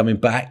Trent coming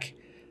back.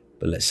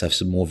 But let's have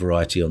some more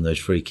variety on those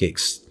free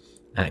kicks.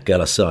 At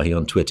Gulasahi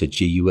on Twitter,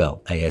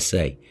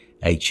 GULASAHI.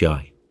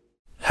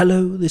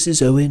 Hello, this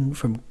is Owen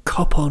from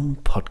Cop On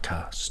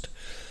Podcast.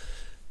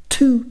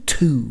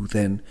 2-2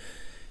 then.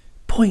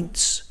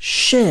 Points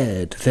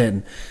shared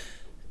then.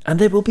 And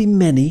there will be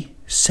many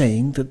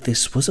saying that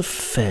this was a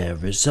fair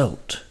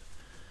result.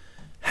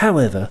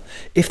 However,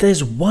 if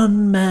there's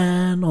one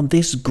man on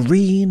this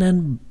green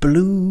and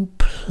blue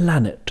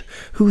planet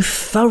who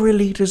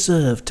thoroughly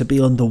deserved to be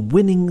on the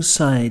winning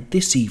side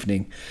this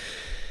evening,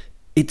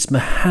 it's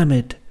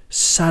Mohamed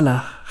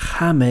Salah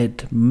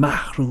Hamed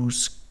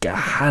Mahrous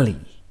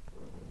Gahali.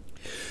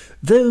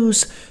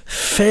 Those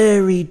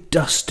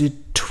fairy-dusted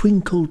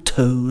twinkle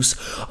toes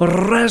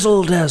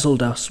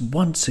razzle-dazzled us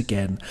once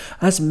again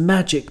as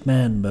Magic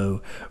Man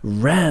Mo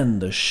ran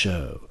the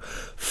show,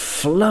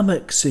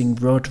 flummoxing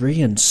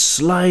Rodri and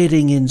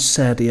sliding in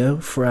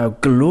Sadio for our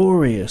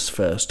glorious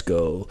first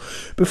goal,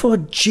 before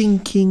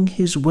jinking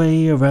his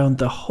way around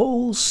the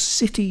whole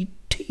City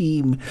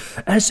team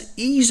as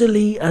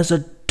easily as a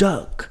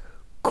duck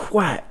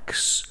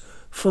quacks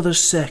for the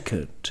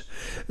second.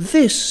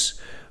 This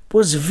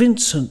was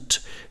Vincent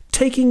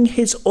taking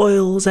his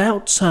oils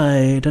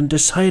outside and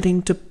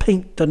deciding to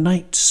paint the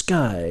night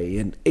sky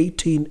in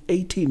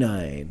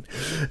 1889.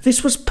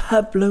 This was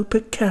Pablo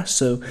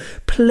Picasso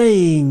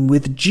playing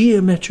with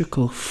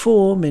geometrical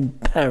form in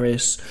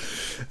Paris.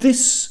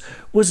 This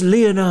was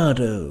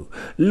Leonardo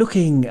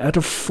looking at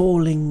a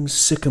falling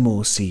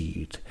sycamore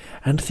seed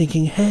and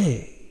thinking,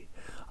 hey,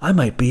 I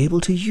might be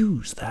able to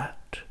use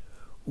that.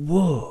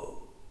 Whoa.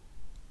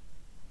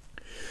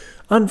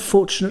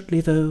 Unfortunately,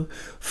 though,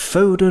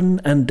 Foden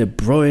and De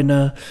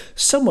Bruyne,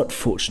 somewhat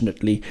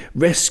fortunately,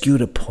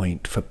 rescued a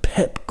point for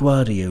Pep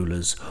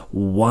Guardiola's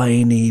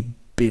whiny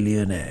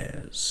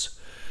billionaires.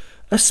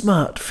 A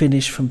smart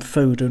finish from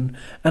Foden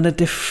and a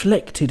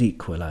deflected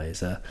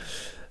equaliser.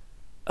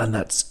 And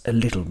that's a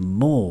little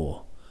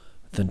more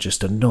than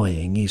just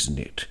annoying, isn't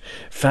it?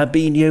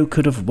 Fabinho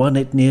could have won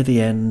it near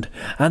the end,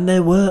 and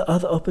there were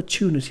other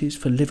opportunities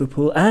for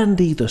Liverpool and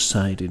either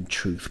side in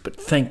truth, but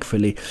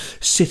thankfully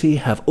City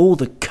have all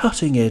the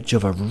cutting edge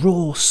of a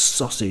raw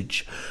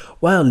sausage,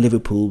 while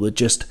Liverpool were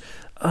just,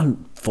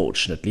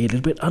 unfortunately, a little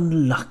bit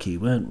unlucky,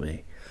 weren't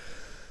we?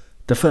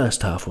 The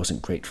first half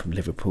wasn't great from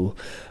Liverpool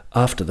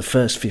after the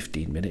first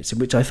 15 minutes, in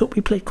which I thought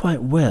we played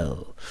quite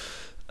well.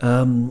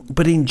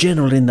 But in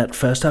general, in that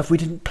first half, we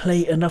didn't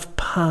play enough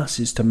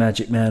passes to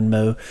Magic Man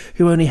Mo,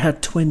 who only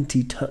had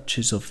 20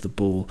 touches of the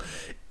ball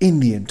in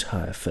the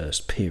entire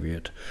first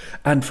period.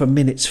 And from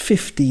minutes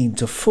 15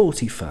 to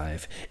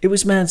 45, it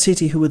was Man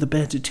City who were the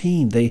better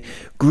team. They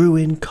grew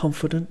in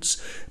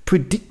confidence.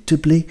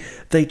 Predictably,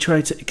 they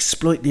tried to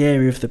exploit the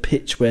area of the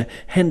pitch where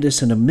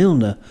Henderson and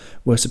Milner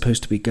were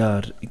supposed to be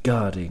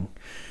guarding.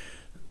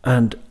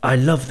 And I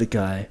love the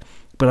guy,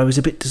 but I was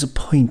a bit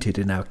disappointed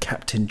in our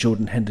captain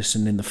Jordan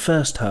Henderson in the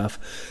first half,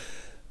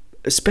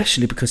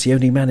 especially because he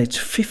only managed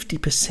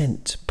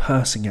 50%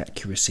 passing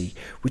accuracy,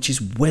 which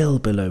is well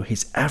below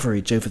his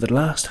average over the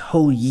last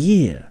whole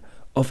year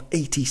of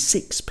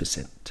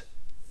 86%.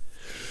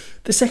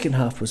 The second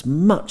half was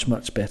much,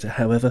 much better,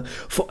 however,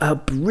 for our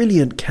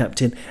brilliant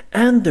captain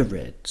and the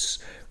Reds,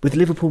 with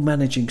Liverpool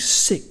managing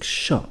 6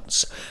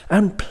 shots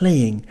and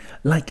playing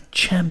like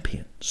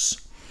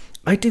champions.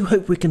 I do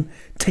hope we can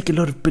take a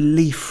lot of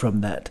belief from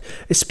that,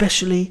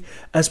 especially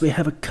as we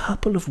have a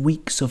couple of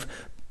weeks of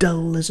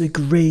dull as a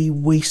grey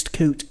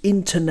waistcoat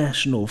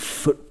international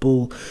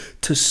football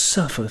to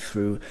suffer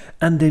through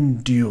and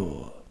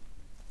endure.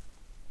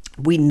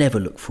 We never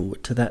look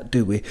forward to that,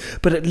 do we?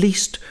 But at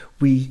least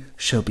we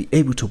shall be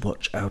able to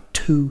watch our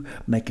 2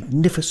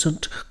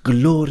 magnificent,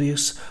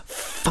 glorious,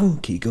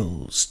 funky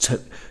goals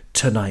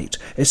tonight,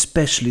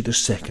 especially the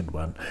second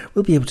one.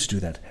 We'll be able to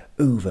do that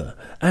over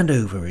and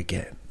over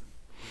again.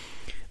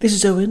 This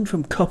is Owen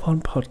from Cop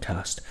On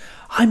Podcast.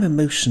 I'm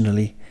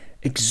emotionally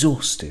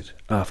exhausted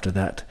after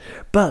that,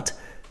 but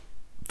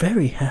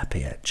very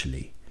happy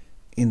actually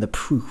in the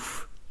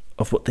proof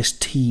of what this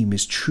team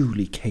is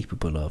truly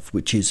capable of,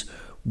 which is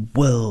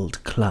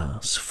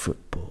world-class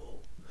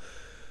football.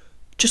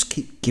 Just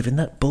keep giving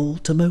that ball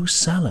to Mo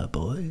Salah,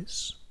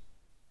 boys.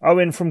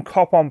 Owen from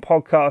Cop On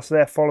Podcast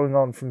there, following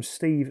on from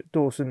Steve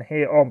Dawson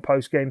here on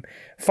Postgame.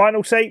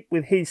 Final say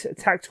with his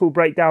tactical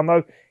breakdown,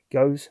 though,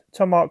 goes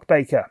to Mark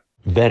Baker.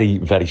 Very,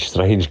 very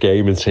strange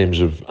game in terms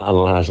of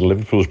analysing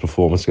Liverpool's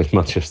performance against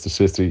Manchester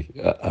City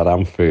at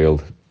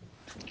Anfield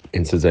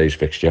in today's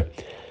fixture.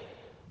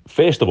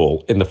 First of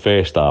all, in the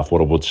first half, what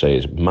I would say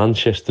is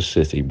Manchester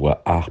City were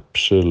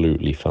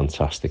absolutely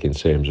fantastic in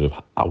terms of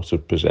out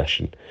of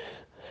possession.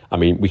 I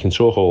mean, we can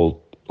talk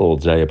all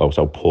day about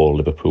how poor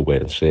Liverpool were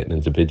in certain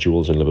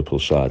individuals in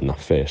Liverpool's side in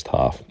that first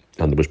half,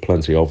 and there was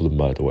plenty of them,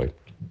 by the way.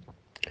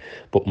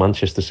 But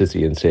Manchester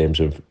City, in terms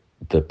of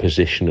the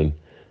positioning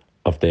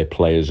of their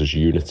players as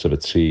units of a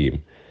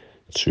team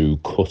to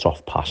cut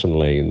off passing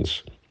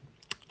lanes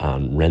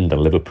and render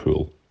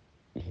Liverpool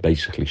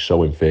basically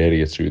so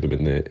inferior to them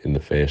in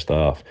the first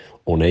half,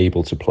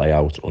 unable to play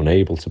out,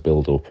 unable to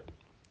build up.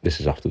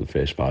 This is after the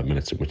first 5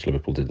 minutes in which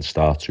Liverpool didn't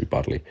start too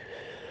badly.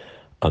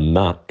 And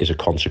that is a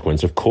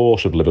consequence, of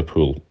course, of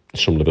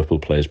some Liverpool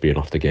players being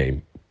off the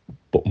game,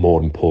 but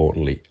more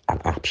importantly,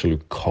 an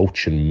absolute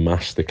coaching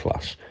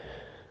masterclass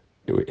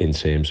in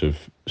terms of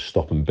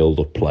stop and build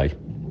up play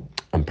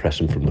and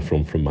pressing from the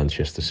front from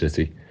Manchester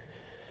City.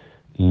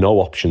 No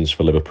options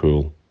for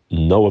Liverpool,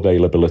 no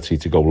availability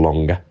to go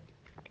longer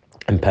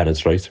and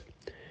penetrate.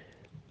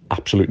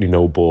 Absolutely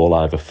no ball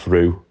either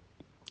through,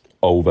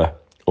 over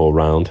or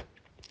round.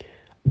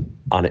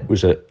 And it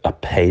was a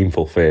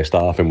painful first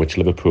half in which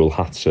Liverpool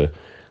had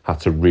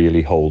to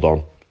really hold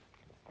on.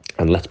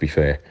 And let's be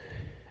fair,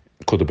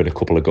 could have been a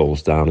couple of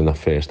goals down in that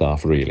first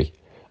half, really.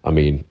 I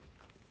mean,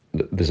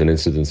 there's an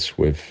incident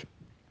with,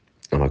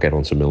 and I'll get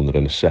on to Milner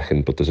in a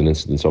second, but there's an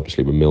incident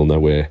obviously with Milner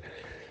where,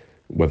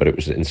 whether it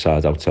was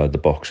inside, outside the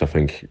box, I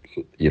think,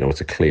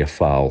 it's a clear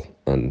foul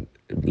and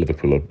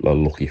Liverpool are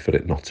lucky for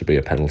it not to be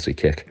a penalty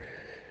kick.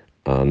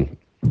 And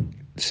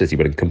City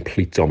were in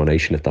complete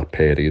domination at that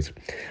period.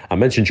 I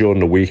mentioned during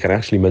the week, and I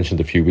actually mentioned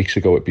a few weeks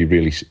ago, it'd be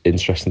really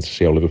interesting to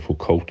see how Liverpool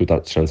coped with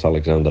that Trent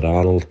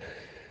Alexander-Arnold.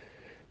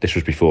 This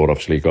was before,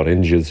 obviously, he got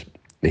injured.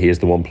 he is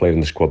the one player in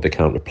the squad they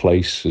can't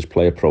replace. His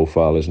player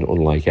profile isn't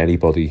unlike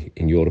anybody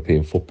in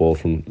European football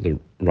from the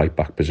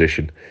right-back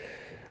position.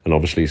 And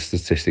obviously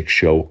statistics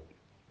show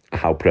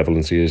how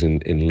prevalent he is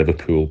in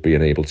Liverpool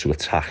being able to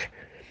attack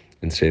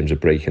in terms of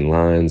breaking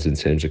lines, in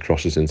terms of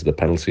crosses into the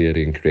penalty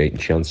area and creating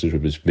chances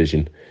with his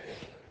vision,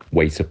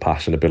 weight of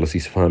pass and ability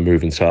to find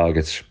moving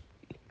targets.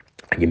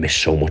 And you miss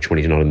so much when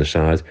he's not in the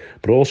side.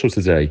 But also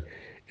today,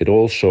 it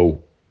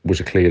also was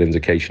a clear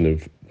indication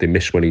of they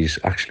miss when he's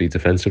actually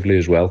defensively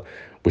as well,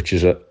 which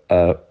is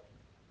a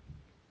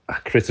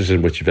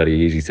criticism which is very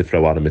easy to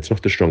throw at him. It's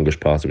not the strongest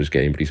part of his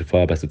game, but he's a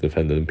far better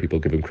defender than people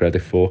give him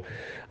credit for.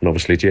 And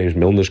obviously James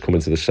Milner's come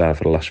into the side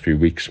for the last few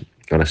weeks.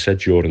 And I said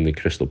during the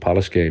Crystal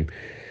Palace game,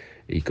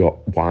 he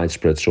got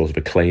widespread sort of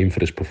acclaim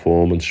for his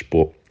performance.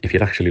 But if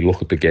you'd actually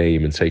look at the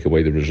game and take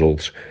away the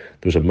results,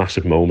 there was a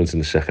massive moment in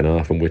the second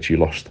half in which he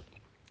lost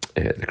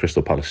the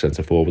Crystal Palace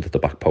centre forward at the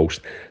back post.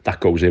 That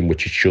goes in,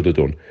 which he should have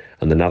done.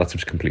 And the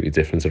narrative's completely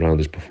different around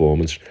his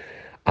performance.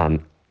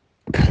 And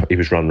he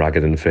was ran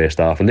ragged in the first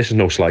half, and this is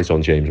no slight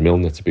on James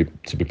Milner, to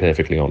be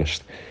perfectly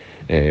honest.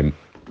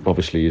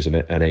 Obviously, he's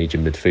an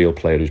aging midfield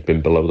player who's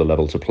been below the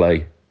level to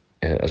play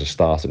as a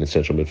starter in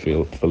central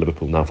midfield for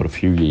Liverpool now for a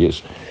few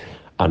years,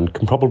 and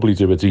can probably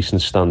do a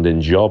decent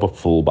stand-in job at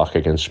full-back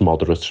against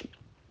moderate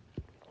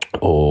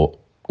or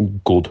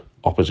good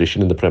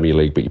opposition in the Premier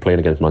League. But you're playing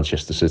against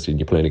Manchester City and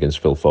you're playing against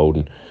Phil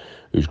Foden,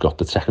 who's got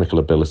the technical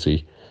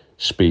ability,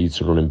 speed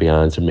to run in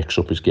behind, to mix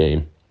up his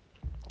game.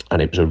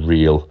 And it was a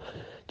real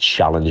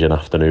challenging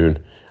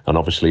afternoon. And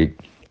obviously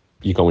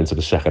you go into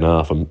the second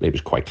half and it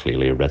was quite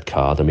clearly a red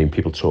card. I mean,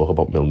 people talk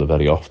about Milner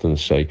very often and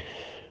say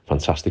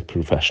fantastic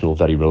professional,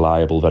 very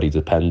reliable, very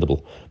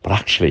dependable, but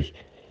actually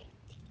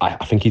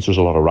I think he does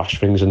a lot of rash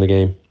things in the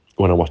game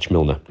when I watch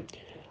Milner,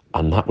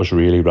 and that was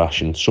really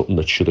rash and something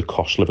that should have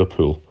cost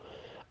Liverpool.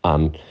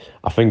 And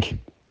I think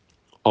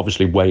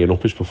obviously weighing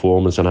up his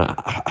performance, and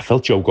I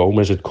felt Joe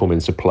Gomez had come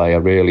into play.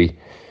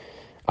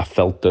 I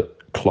felt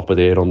that Klopp had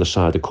erred on the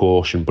side of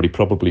caution, but he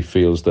probably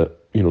feels that,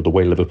 you know, the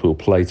way Liverpool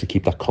play, to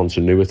keep that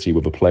continuity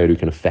with a player who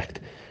can affect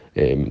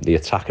the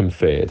attacking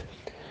third,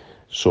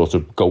 sort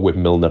of go with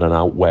Milner and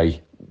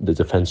outweigh the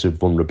defensive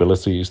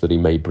vulnerabilities that he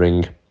may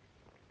bring.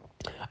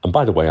 And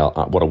by the way,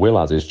 what I will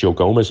add is Joe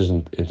Gomez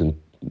isn't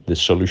the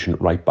solution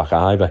at right back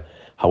either.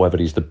 However,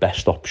 he's the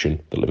best option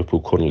that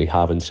Liverpool currently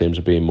have in terms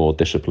of being more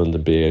disciplined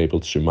and being able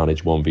to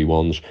manage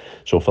 1v1s.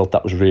 So I felt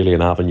that was really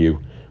an avenue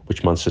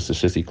which Manchester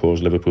City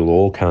caused Liverpool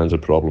all kinds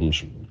of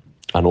problems,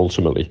 and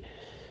ultimately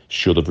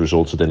should have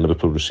resulted in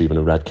Liverpool receiving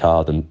a red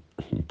card and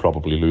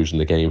probably losing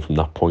the game from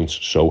that point.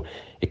 So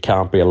it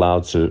can't be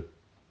allowed to,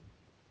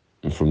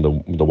 from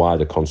the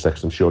wider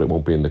context, I'm sure it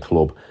won't be in the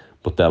club,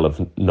 but they'll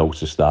have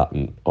noticed that,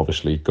 and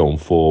obviously going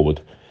forward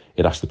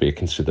it has to be a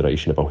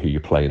consideration about who you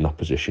play in that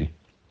position,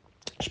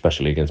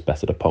 especially against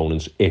better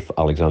opponents, if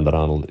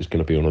Alexander-Arnold is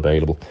going to be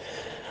unavailable.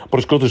 But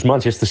as good as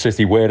Manchester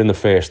City were in the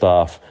first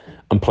half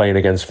and playing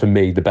against, for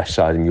me, the best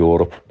side in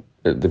Europe,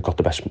 they've got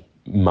the best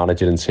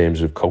manager in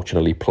terms of coaching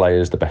elite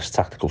players, the best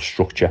tactical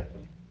structure.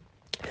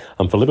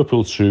 And for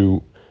Liverpool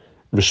to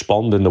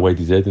respond in the way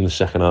they did in the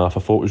second half, I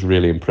thought was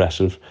really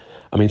impressive.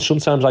 I mean,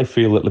 sometimes I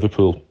feel that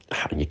Liverpool,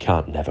 and you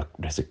can't never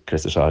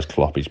criticise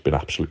Klopp, he's been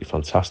absolutely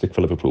fantastic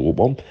for Liverpool.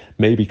 One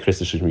maybe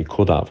criticism you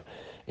could have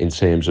in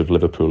terms of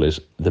Liverpool is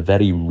they're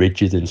very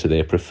rigid into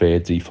their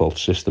preferred default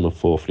system of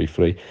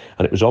 4-3-3.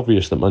 And it was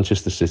obvious that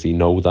Manchester City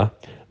know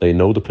that. They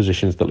know the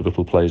positions that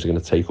Liverpool players are going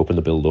to take up in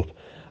the build-up,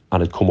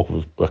 and had come up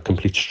with a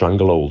complete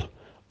stranglehold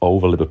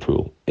over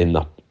Liverpool in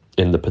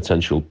the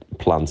potential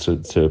plan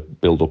to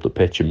build up the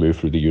pitch and move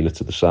through the unit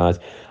to the side.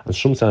 And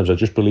sometimes I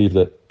just believe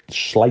that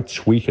slight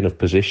tweaking of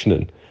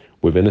positioning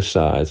within a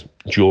side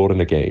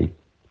during a game,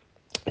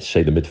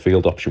 say the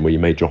midfield option where you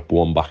may drop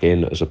one back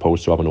in as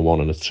opposed to having a 1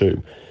 and a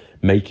 2,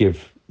 may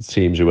give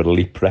teams who are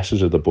elite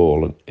pressers of the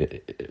ball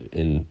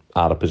in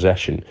out of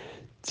possession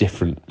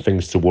different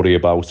things to worry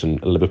about,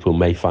 and Liverpool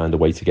may find a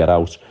way to get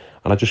out.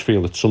 And I just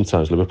feel that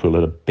sometimes Liverpool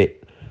are a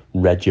bit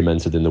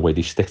regimented in the way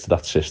they stick to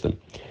that system.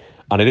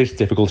 And it is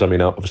difficult. I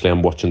mean, obviously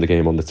I'm watching the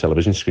game on the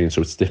television screen,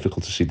 so it's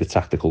difficult to see the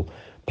tactical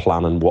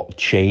plan and what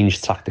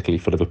changed tactically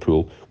for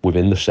Liverpool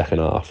within the second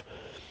half.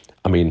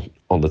 I mean,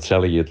 on the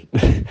telly, you'd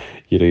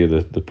hear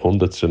the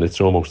pundits, and it's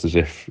almost as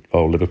if,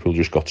 Liverpool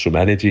just got some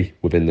energy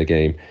within the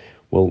game.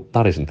 Well,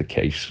 that isn't the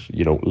case.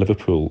 You know,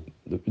 Liverpool,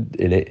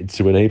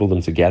 to enable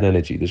them to get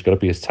energy, there's got to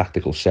be a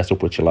tactical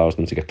setup which allows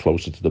them to get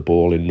closer to the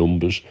ball in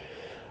numbers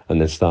and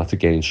then start to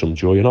gain some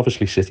joy. And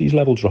obviously City's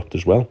level dropped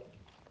as well.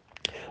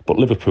 But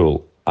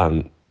Liverpool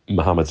and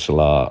Mohamed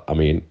Salah, I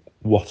mean,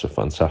 what a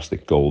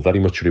fantastic goal. Very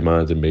much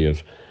reminded me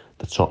of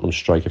the Tottenham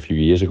strike a few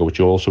years ago, which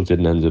also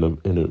didn't end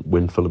in a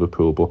win for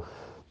Liverpool. But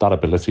that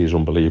ability is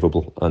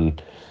unbelievable.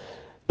 And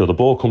the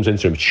ball comes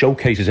into him,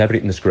 showcases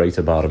everything that's great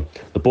about him.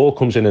 The ball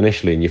comes in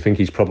initially and you think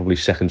he's probably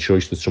second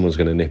choice that someone's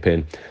going to nip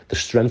in. The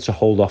strength to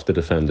hold off the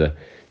defender,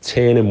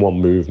 turn in one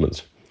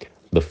movement,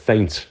 the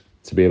feint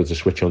to be able to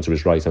switch onto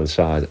his right-hand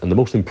side. And the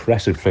most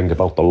impressive thing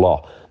about the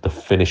lot, the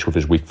finish with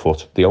his weak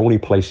foot. The only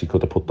place he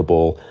could have put the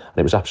ball, and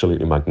it was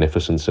absolutely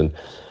magnificent. And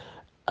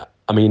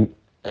I mean,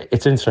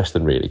 it's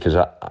interesting really because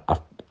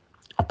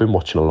I've been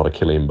watching a lot of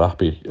Kylian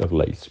Mbappe of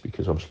late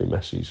because obviously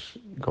Messi's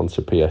gone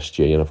to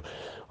PSG and I've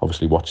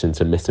obviously watched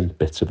intermittent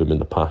bits of him in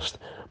the past.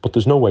 But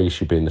there's no way he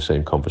should be in the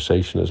same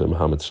conversation as a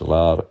Mohamed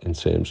Salah in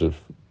terms of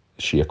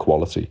sheer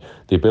quality.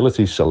 The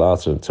ability Salah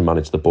to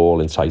manage the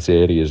ball in tight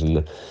areas and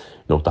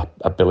that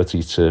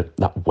ability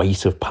that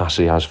weight of pass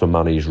he has for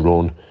Mane's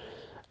run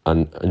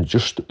and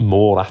just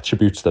more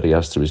attributes that he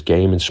has to his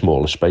game in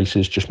smaller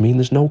spaces just mean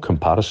there's no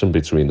comparison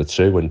between the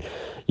two. And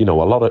a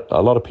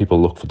lot of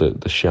people look for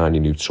the shiny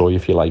new toy,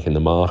 if you like, in the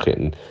market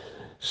and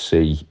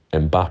see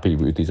Mbappe,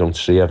 who they don't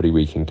see every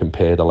week, and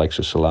compare the likes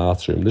of Salah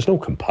to him. There's no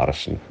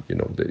comparison.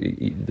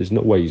 There's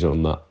no way he's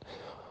on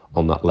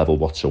that level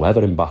whatsoever,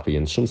 Mbappe,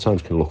 and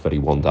sometimes can look very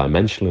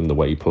one-dimensional in the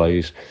way he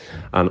plays.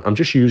 And I'm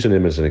just using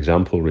him as an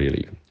example,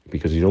 really,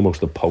 because he's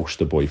almost the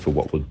poster boy for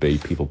what would be,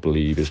 people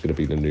believe, is going to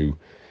be the new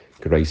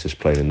greatest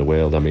player in the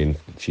world. I mean,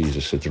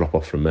 Jesus, a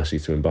drop-off from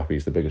Messi to Mbappe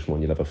is the biggest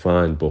one you'll ever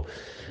find, but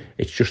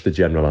it's just a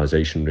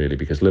generalisation, really,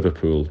 because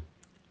Liverpool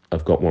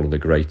have got one of the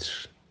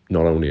greats,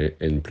 not only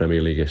in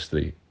Premier League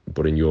history,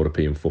 but in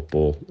European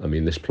football. I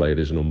mean, this player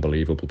is an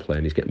unbelievable player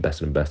and he's getting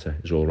better and better.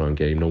 His all-round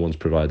game, no one's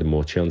provided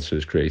more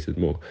chances, created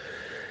more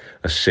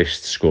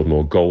assists, scored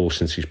more goals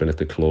since he's been at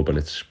the club, and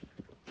it's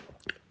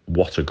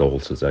what a goal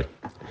today.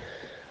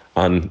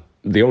 And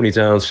the only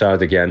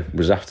downside, again,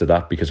 was after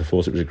that, because I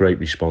thought it was a great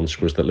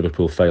response, was that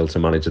Liverpool failed to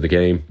manage the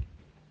game.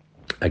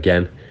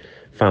 Again,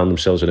 found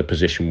themselves in a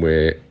position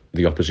where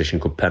the opposition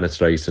could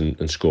penetrate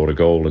and score a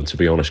goal, and to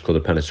be honest, could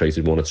have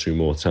penetrated one or two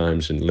more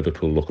times, and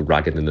Liverpool looked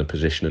ragged in their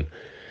positioning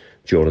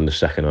during the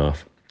second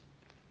half.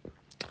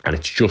 And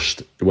it's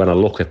just, when I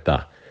look at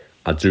that,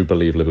 I do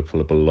believe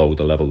Liverpool are below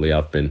the level they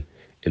have been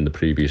in the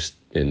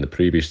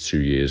previous 2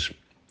 years,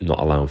 not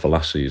allowing for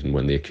last season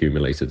when they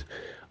accumulated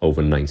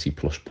over 90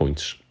 plus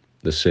points.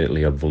 There's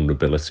certainly a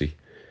vulnerability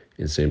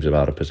in terms of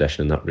out of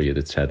possession, and that reared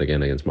its head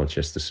again against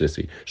Manchester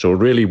City. So a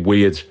really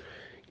weird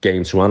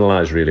game to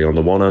analyse, really. On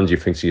the one hand, you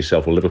think to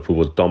yourself, well, Liverpool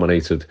were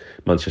dominated.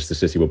 Manchester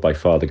City were by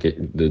far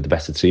the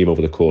better team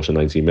over the course of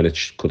 90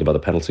 minutes. Could have had a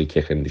penalty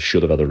kick and they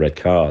should have had a red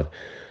card.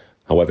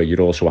 However,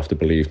 you'd also have to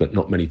believe that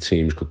not many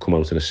teams could come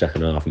out in the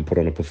second half and put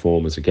on a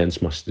performance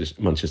against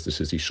Manchester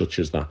City such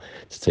as that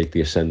to take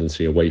the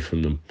ascendancy away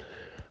from them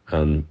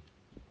and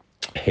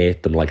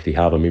hate them like they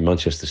have. I mean,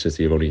 Manchester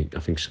City have only, I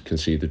think,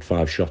 conceded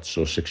 5 shots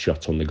or 6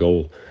 shots on the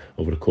goal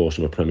over the course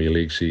of a Premier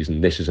League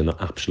season. This is an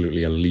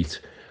absolutely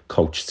elite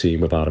coached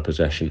team of out of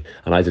possession,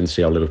 and I didn't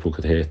see how Liverpool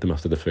could hate them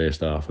after the first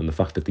half, and the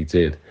fact that they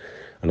did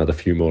and had a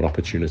few more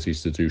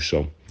opportunities to do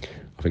so,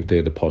 I think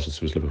they're the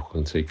positives Liverpool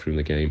can take from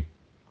the game.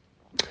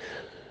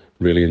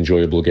 Really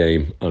enjoyable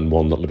game, and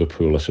one that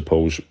Liverpool, I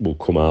suppose, will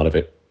come out of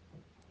it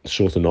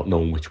sort of not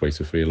knowing which way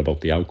to feel about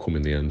the outcome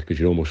in the end, because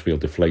you almost feel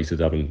deflated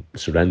having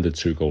surrendered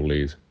 2-goal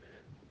lead,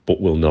 but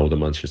we'll know the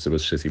Manchester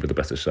City were the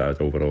better side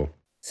overall.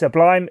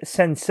 Sublime,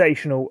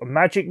 sensational,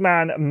 magic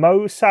man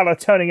Mo Salah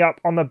turning up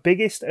on the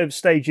biggest of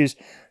stages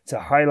to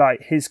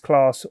highlight his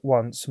class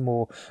once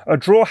more. A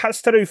draw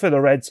has to do for the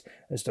Reds,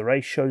 as the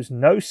race shows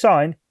no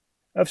sign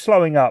of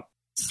slowing up.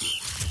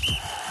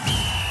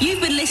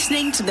 You've been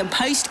listening to the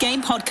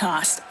post-game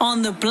podcast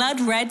on the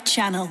Blood Red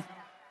channel.